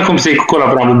någon till mina kompisar gick och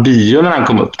kollade på den på bio när den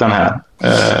kom upp, den här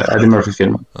Eddie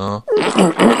Murphy-filmen. Ja,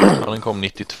 den kom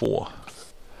 92.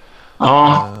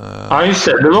 Ja, just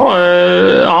det. Det var,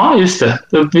 ja, just det.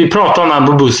 Vi pratade om den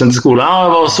på bussen till skolan. Ja, jag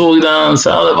var och såg den. Så,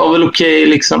 ja, det var väl okej,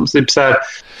 liksom. Typ så här.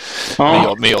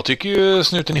 Ja. Men jag tycker ju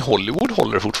snuten i Hollywood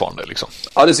håller fortfarande, liksom.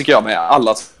 Ja, det tycker jag med.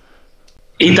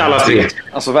 Inte alla tre.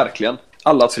 Alltså verkligen.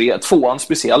 Alla tre. 2:an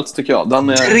speciellt tycker jag. Den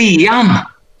är... 3:an?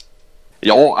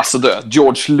 Ja, alltså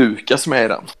George Lucas med i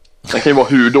den. Den kan ju vara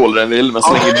hur dålig den vill, men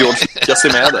så länge George Lucas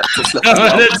är med det så släpper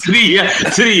den.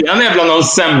 3:an är bland de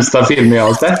sämsta filmer jag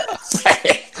har sett.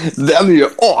 Den är ju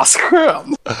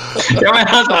asskön. Ja, men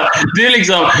alltså, det är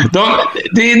liksom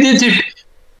det är typ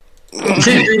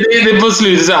det är på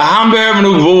slutet så här, han behöver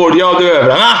nog vård, jag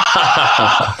behöver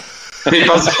han.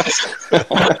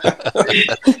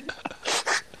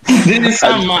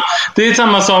 Det är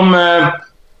samma som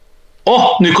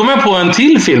nu kommer jag på en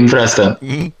till film förresten.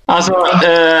 Alltså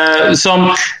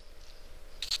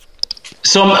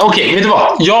som okej, vet du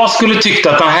vad? Jag skulle tyckt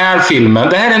att den här filmen,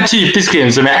 det här är en typisk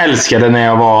film som jag älskade när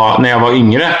jag var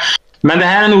yngre. Men det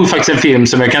här är nog faktiskt en film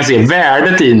som jag kan se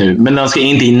värdet i nu, men den ska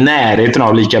inte i närheten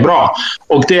av lika bra.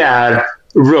 Och det är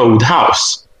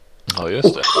Roadhouse. Ja,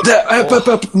 just det.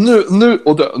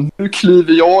 Nu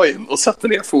kliver jag in och sätter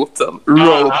ner foten.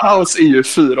 Roadhouse är ju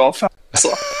 4 av 5. Alltså,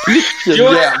 vilken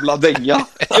jävla dänga.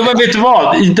 Jo, men vet du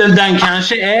vad? Den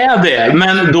kanske är det.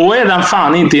 Men då är den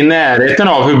fan inte i närheten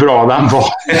av hur bra den var.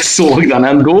 Jag såg den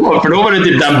ändå. För då var det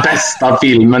typ den bästa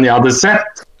filmen jag hade sett.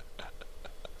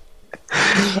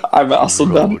 Nej, men alltså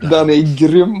den är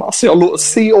grym. Alltså,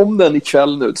 se om den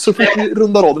ikväll nu. Så får vi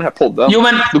runda av den här podden. Jo,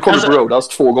 men, då kommer på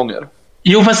Roadhouse 2 gånger.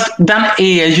 Jo, fast den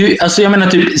är ju... Alltså jag menar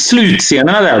typ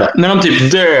slutscenerna där då, när de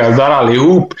typ dödar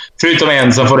allihop, förutom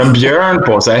en som får en björn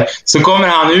på sig. Så kommer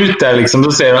han ut där liksom,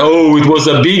 då säger han, oh, it was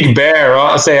a big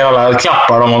bear. Och säger alla,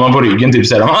 klappar de honom på ryggen typ,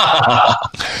 säger de.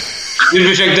 Du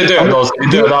försökte döda oss,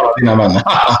 vi dödade alla dina vänner.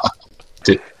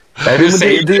 Typ.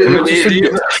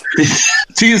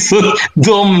 Det är så,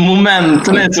 de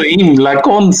momenten är så himla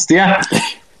konstiga.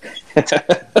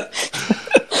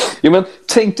 Jo, men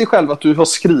tänk dig själv att du har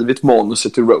skrivit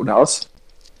manuset till Roadhouse.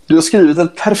 Du har skrivit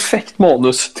ett perfekt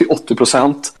manus till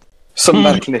 80% som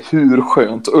verkligen är hur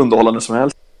skönt och underhållande som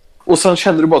helst. Och sen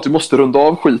känner du bara att du måste runda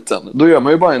av skiten. Då gör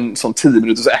man ju bara en sån 10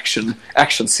 minuters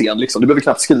action-scen liksom. Du behöver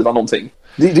knappt skriva någonting.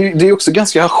 Det är också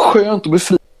ganska skönt att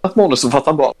befria ett manus för att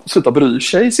han bara slutar bry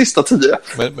sig i sista 10.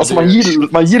 Men alltså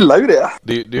man gillar ju det.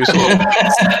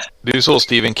 Det är ju så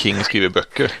Stephen King skriver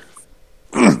böcker.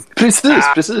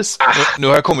 Precis. Nu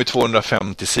har jag kommit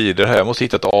 250 sidor här. Jag måste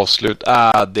hitta ett avslut.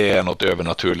 Det är något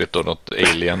övernaturligt och något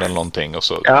alien eller någonting. Och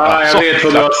så, jag vet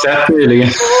vad du har sett nyligen.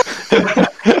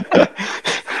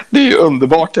 Det är ju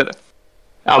underbart, är det.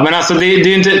 Ja, men alltså det är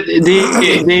ju inte...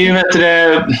 Det är ju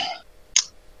bättre...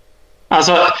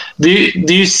 Alltså, det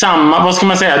är ju samma... Vad ska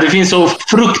man säga? Det finns så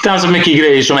fruktansvärt mycket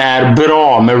grejer som är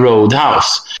bra med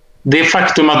Roadhouse. Det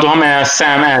faktum att du har med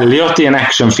Sam Elliott i en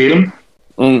actionfilm.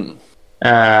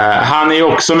 Han är ju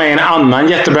också med i en annan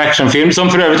jättebra actionfilm som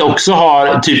för övrigt också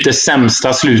har typ det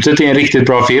sämsta slutet i en riktigt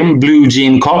bra film, Blue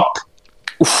Jean Cop.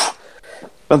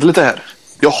 Vänta lite här.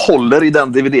 Jag håller i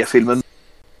den DVD-filmen.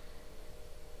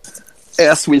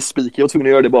 As we speak. Jag var tvungen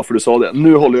att göra det bara för att du sa det.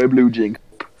 Nu håller jag i Blue Jean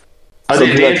Cop. Ja, så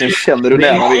du verkligen känner du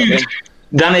nära.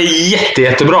 Den är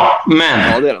jättebra,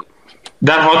 men ja, det är den.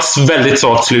 Den har ett väldigt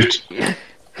svagt slut.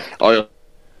 Ja,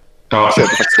 jag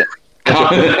köper faktiskt det.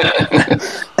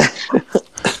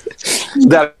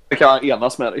 Där kan jag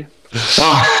enas med dig.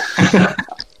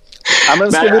 Ja,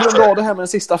 men ska vi runda av det här med en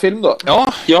sista film då?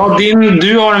 Ja,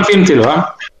 du har en film till,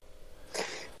 va?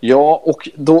 Ja, och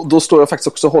då står jag faktiskt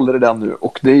också och håller i den nu.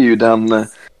 Och det är ju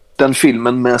den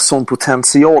filmen med sån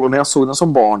potential. Och när jag såg den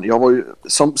som barn, jag var ju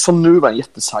som nu var en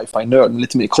jätte-sci-fi-nörd,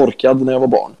 lite mer korkad när jag var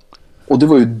barn. Och det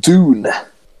var ju Dune.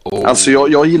 Alltså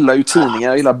jag gillar ju tidningar,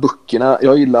 jag gillar böckerna,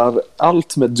 jag gillar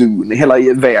allt med Dune, hela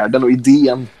världen och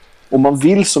idén. Och man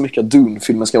vill så mycket att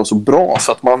Dune-filmen ska vara så bra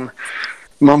så att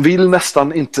man vill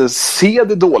nästan inte se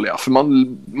det dåliga. För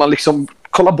man liksom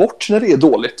kollar bort när det är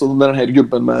dåligt. Och när den här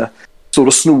gubben med står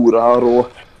och snorar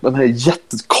och de här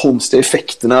jättekonstiga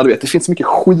effekterna. Du vet, det finns så mycket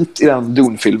skit i den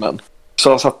Dune-filmen.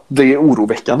 Så att det är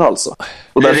oroväckande alltså.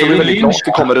 Och därför är det väldigt glad att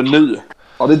det kommer en ny.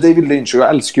 Ja, det är David Lynch och jag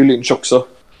älskar ju Lynch också.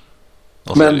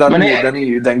 Men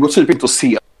den går typ inte att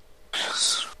se.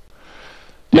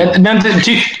 Men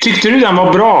tyckte du den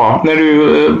var bra när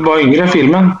du var yngre i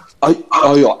filmen?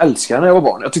 Ja, jag älskar den när jag var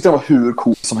barn. Jag tyckte den var hur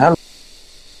cool som helst.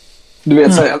 Du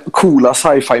vet, så här, coola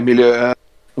sci-fi-miljöer.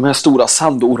 De här stora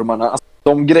sandormarna. Alltså,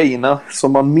 de grejerna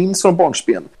som man minns från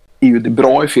barnsben är ju det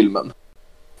bra i filmen.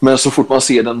 Men så fort man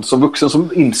ser den som vuxen så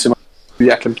inser man hur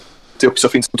jäkla det också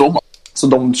finns på dem. Så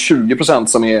de 20%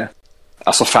 som är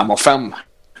alltså 5 av 5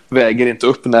 väger inte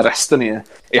upp när resten är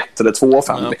 1 eller 2 av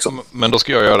 5 liksom. Men då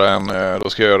ska jag göra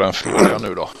en fråga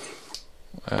nu då.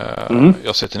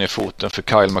 Jag sätter ner foten för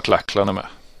Kyle MacLachlan är med.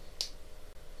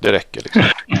 Det räcker liksom.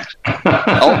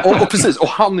 Ja, och precis. Och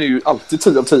han är ju alltid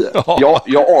 10 av 10.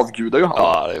 Jag avgudar ju han.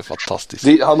 Ja, det är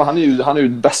fantastiskt. Han är ju det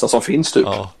bästa som finns typ.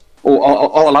 Ja.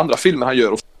 Och alla andra filmer han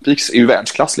gör och är ju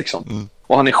världsklass liksom.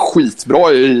 Och han är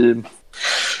skitbra i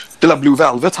det där Blue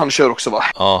Velvet han kör också, va?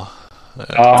 Ja.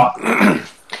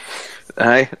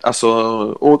 Nej, alltså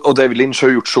och David Lynch har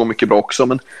gjort så mycket bra också,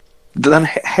 men den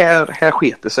här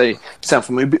sketer sig. Sen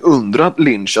får man ju beundra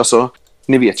Lynch, alltså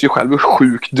ni vet ju själv hur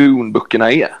sjuk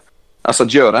Dune-böckerna är. Alltså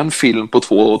att göra en film på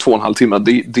 2,5 timmar,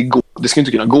 det ska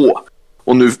inte kunna gå.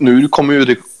 Och nu kommer ju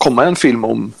det komma en film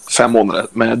om 5 månader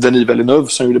med Denis Villeneuve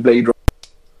som gjorde Blade Runner.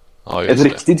 Ja, ett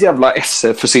riktigt jävla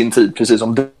esse för sin tid, precis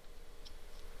som det.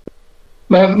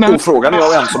 Men och frågan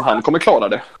är ens om han kommer klara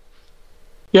det.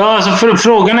 Ja, alltså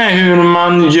frågan är hur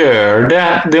man gör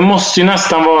det. Det måste ju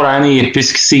nästan vara en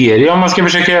episk serie om man ska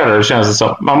försöka göra det, känns det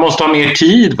som. Man måste ha mer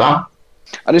tid, va?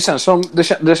 Ja, det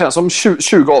känns som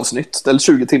 20 avsnitt eller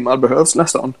 20 timmar behövs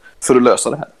nästan för att lösa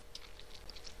det här.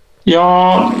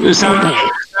 Ja, sen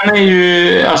är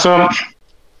ju... Alltså...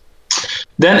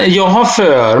 jag har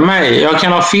för mig, jag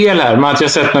kan ha fel här, med att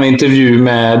jag sett någon intervju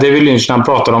med David Lynch när han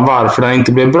pratade om varför den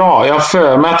inte blev bra. Jag har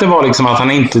för mig att det var liksom att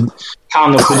han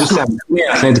och producenten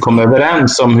egentligen inte kom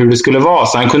överens om hur det skulle vara.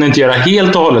 Så han kunde inte göra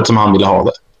helt och hållet som han ville ha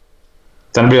det.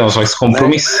 Den blev en slags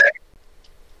kompromiss.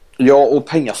 Ja, och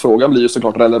pengafrågan blir ju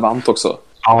såklart relevant också.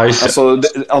 Ja, just det.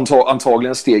 Alltså,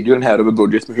 antagligen steg ju den här över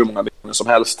budget med hur många miljoner som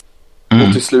helst.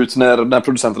 Och till slut när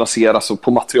producenterna ser alltså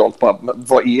på materialet bara,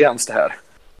 vad är ens det här?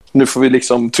 Nu får vi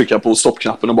liksom trycka på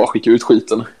stoppknappen och bara skicka ut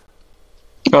skiten.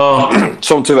 Ja.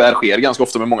 Som tyvärr sker ganska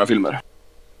ofta med många filmer.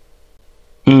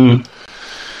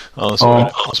 Ja, så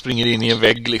han springer in i en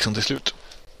vägg liksom till slut.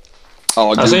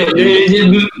 Ja, alltså, det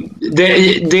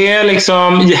är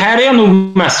liksom... Här är jag nog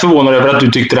mest förvånad över att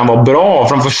du tyckte den var bra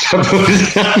från första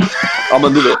början. Ja,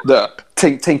 men du vet det.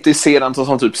 Tänk dig se den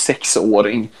som typ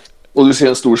 6-åring. Och du ser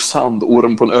en stor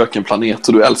sandorm på en ökenplanet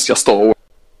och du älskar Star Wars.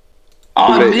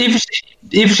 Ja,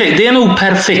 i och för sig, det är nog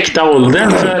perfekta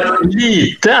åldern. För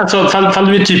lite, alltså fall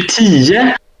du är typ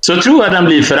 10, så tror jag den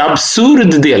blir för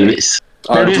absurd delvis.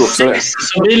 Ja, när du är 6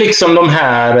 så blir liksom de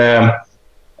här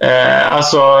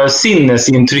alltså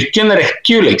sinnesintrycken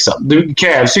räcker ju liksom. Det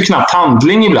krävs ju knappt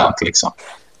handling ibland liksom.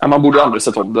 Ja, man borde aldrig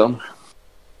sett om den.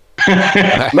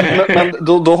 men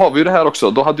då har vi ju det här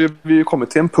också. Då hade vi ju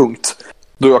kommit till en punkt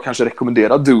då jag kanske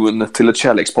rekommenderar Dune till ett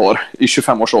kärlekspar i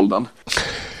 25-årsåldern.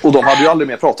 Och de hade ju aldrig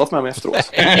mer pratat med mig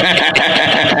efteråt.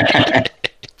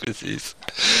 Precis.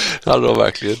 Det hade de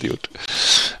verkligen inte gjort.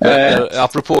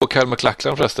 Apropå Kyle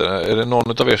MacLachlan förresten, är det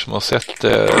någon av er som har sett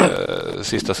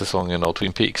sista säsongen av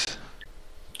Twin Peaks?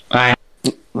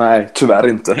 Nej, tyvärr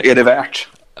inte. Är det värt?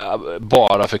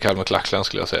 Bara för Kyle MacLachlan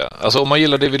skulle jag säga. Alltså om man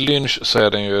gillar David Lynch så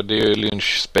är det är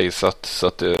Lynch spacet så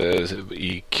att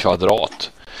i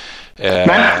kvadrat.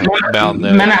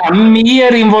 Men är han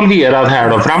mer involverad här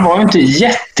då? För han var ju inte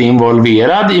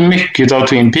jätteinvolverad i mycket av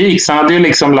Twin Peaks. Han hade ju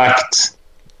liksom lagt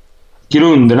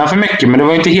grunderna för mycket, men det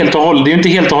var ju inte helt och hållet, det är ju inte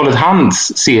helt och hållet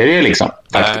hans serie liksom.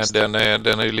 Faktiskt. Nej,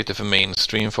 den är ju lite för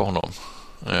mainstream för honom.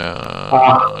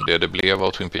 Det blev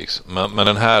av Twin Peaks. Men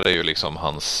den här är ju liksom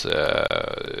hans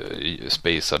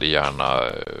spacade hjärna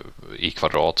i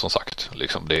kvadrat som sagt.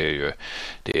 Liksom,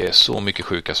 det är så mycket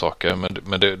sjuka saker.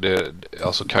 Men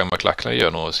alltså Kyle MacLachlan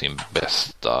gör nog sin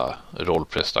bästa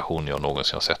rollprestation jag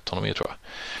någonsin har sett honom i, tror jag.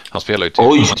 Han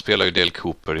spelar ju Dale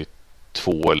Cooper i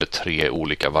 2 eller 3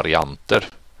 olika varianter.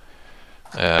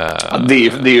 Det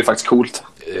är ju faktiskt coolt.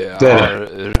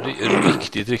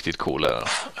 Riktigt cool är den.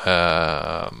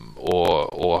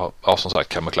 Och som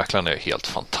sagt, Kyle MacLachlan är helt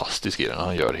fantastisk i den.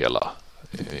 Han gör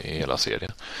hela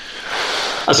serien.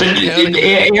 Alltså,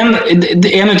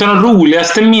 en av de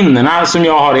roligaste minnena som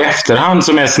jag har i efterhand,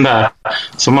 som är sån där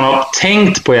som man har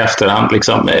tänkt på i efterhand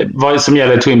liksom, vad som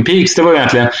gäller Twin Peaks, det var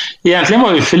egentligen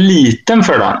var ju för liten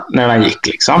för den när den gick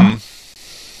liksom.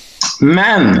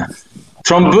 Men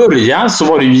från början så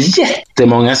var det ju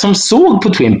jättemånga som såg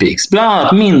på Twin Peaks, bland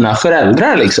annat mina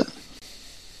föräldrar liksom.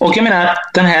 Och jag menar,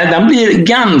 den blir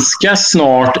ganska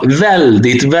snart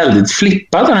väldigt, väldigt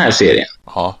flippad, den här serien.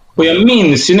 Ja. Och jag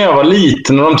minns ju när jag var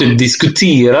liten och de typ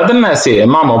diskuterade den här serien,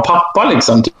 mamma och pappa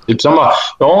liksom, typ som bara,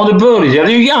 ja, det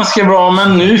började ju ganska bra,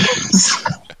 men nu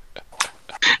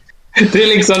det är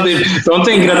liksom typ, de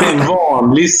tänker att det är en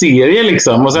vanlig serie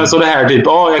liksom. Och sen så det här typ,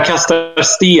 jag kastar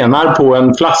stenar på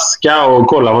en flaska och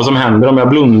kollar vad som händer om jag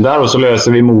blundar, och så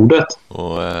löser vi mordet.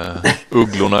 Och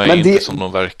ugglorna är inte som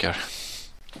de verkar.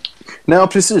 Nej, ja,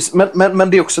 precis. Men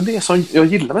det är också det som jag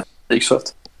gillar med Twin Peaks,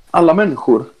 att alla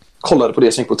människor kollade på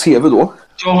det som gick på tv då.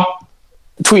 Ja.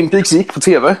 Twin Peaks gick på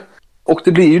tv. Och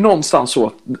det blir ju någonstans så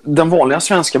att den vanliga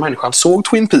svenska människan såg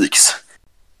Twin Peaks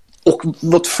och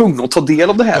var tvungen att ta del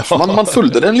av det här. För man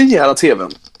följde den linjära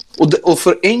tvn. Och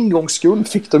för en gångs skull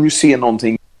fick de ju se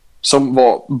någonting som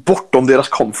var bortom deras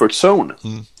comfort zone.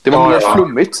 Det var mer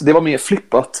flummigt, det var mer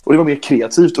flippat och det var mer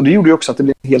kreativt. Och det gjorde ju också att det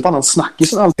blev en helt annan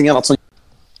snackis än allting annat som...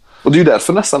 Och det är ju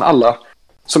därför nästan alla,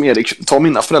 som Erik, tar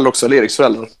mina föräldrar också, eller Eriks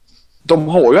föräldrar, de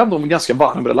har ju ändå en ganska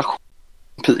varm relation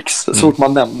med Peaks, så fort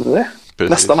man nämner det. Precis.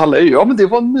 Nästan alla är ju, men det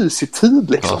var en mysig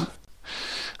tid liksom.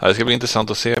 Ja, det ska bli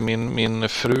intressant att se. Min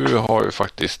fru har ju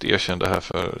faktiskt erkänt det här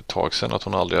för ett tag sedan, att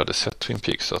hon aldrig hade sett Twin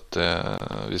Peaks, så att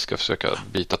vi ska försöka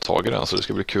bita tag i den, så det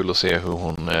ska bli kul att se hur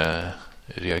hon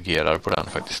reagerar på den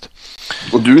faktiskt.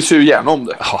 Och du ser ju gärna om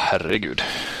det. Ja, herregud.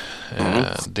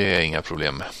 Det är inga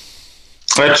problem med.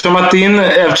 Eftersom att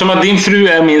din fru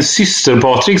är min syster,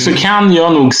 Patrik, så kan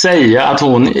jag nog säga att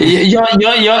hon...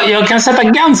 Jag kan sätta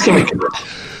ganska mycket på att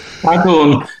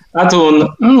att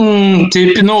hon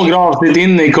typ några avsnitt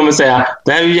in kommer säga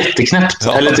det här är ju jätteknäppt.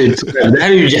 Ja. Eller typ, det här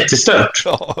är ju jättestört.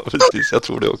 Ja, precis. Jag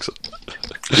tror det också.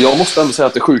 Jag måste ändå säga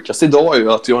att det sjukaste idag är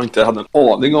ju att jag inte hade en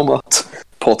aning om att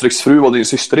Patriks fru var din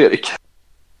syster, Erik.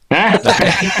 Nej.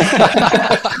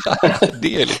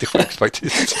 Det är lite sjukt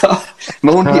faktiskt. Ja,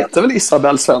 men hon heter väl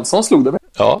Isabel Svensson, slog det med?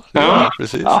 Ja, Ja.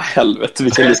 precis. Ja, helvete,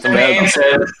 vilken liten med.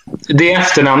 Det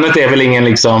efternamnet är väl ingen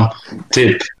liksom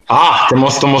typ, de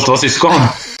måste vara syskon.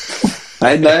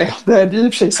 Nej, det är i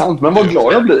och för sig sant. Men vad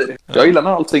glad jag blir. Jag gillar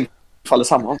när allting faller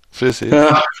samman. Precis.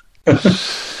 Ja.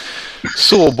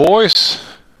 Så boys,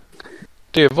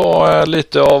 det var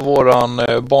lite av våran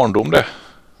barndom det.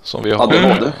 Som vi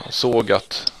har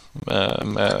sågat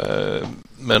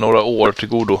med några år till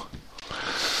godo.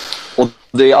 Och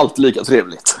det är alltid lika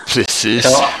trevligt. Precis.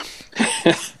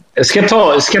 Ja. Jag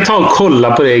ska ta och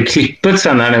kolla på det klippet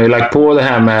sen när vi lagt på det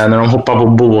här med när de hoppar på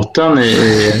båten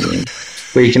i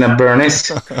Weekend at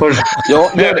Bernie's.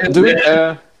 Ja,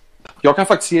 jag kan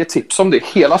faktiskt ge tips om det.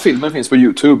 Hela filmen finns på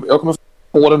YouTube. Jag kommer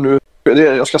få den nu.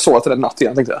 Jag ska sova till den natt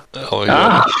igen, tänkte jag.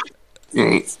 Ja.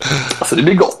 Alltså, det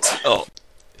blir gott.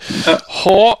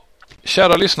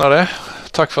 Kära lyssnare,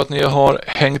 tack för att ni har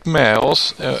hängt med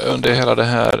oss under hela det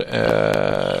här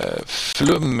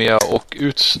flummiga och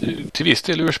till viss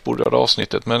del urspårade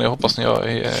avsnittet. Men jag hoppas ni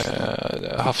har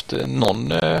haft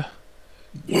någon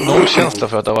känsla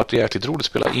för att det har varit jäkligt roligt att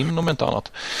spela in, om inte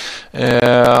annat.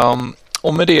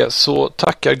 Och med det så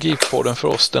tackar Geekpodden för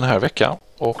oss den här veckan.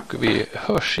 Och vi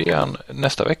hörs igen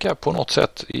nästa vecka på något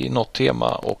sätt i något tema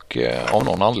och av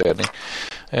någon anledning.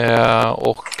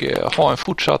 Och ha en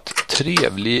fortsatt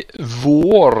trevlig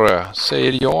vår,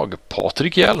 säger jag,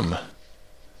 Patrik Hjelm.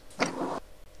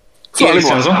 Erik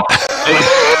Svensson. Ha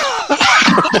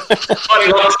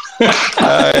det gott.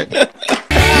 Nej.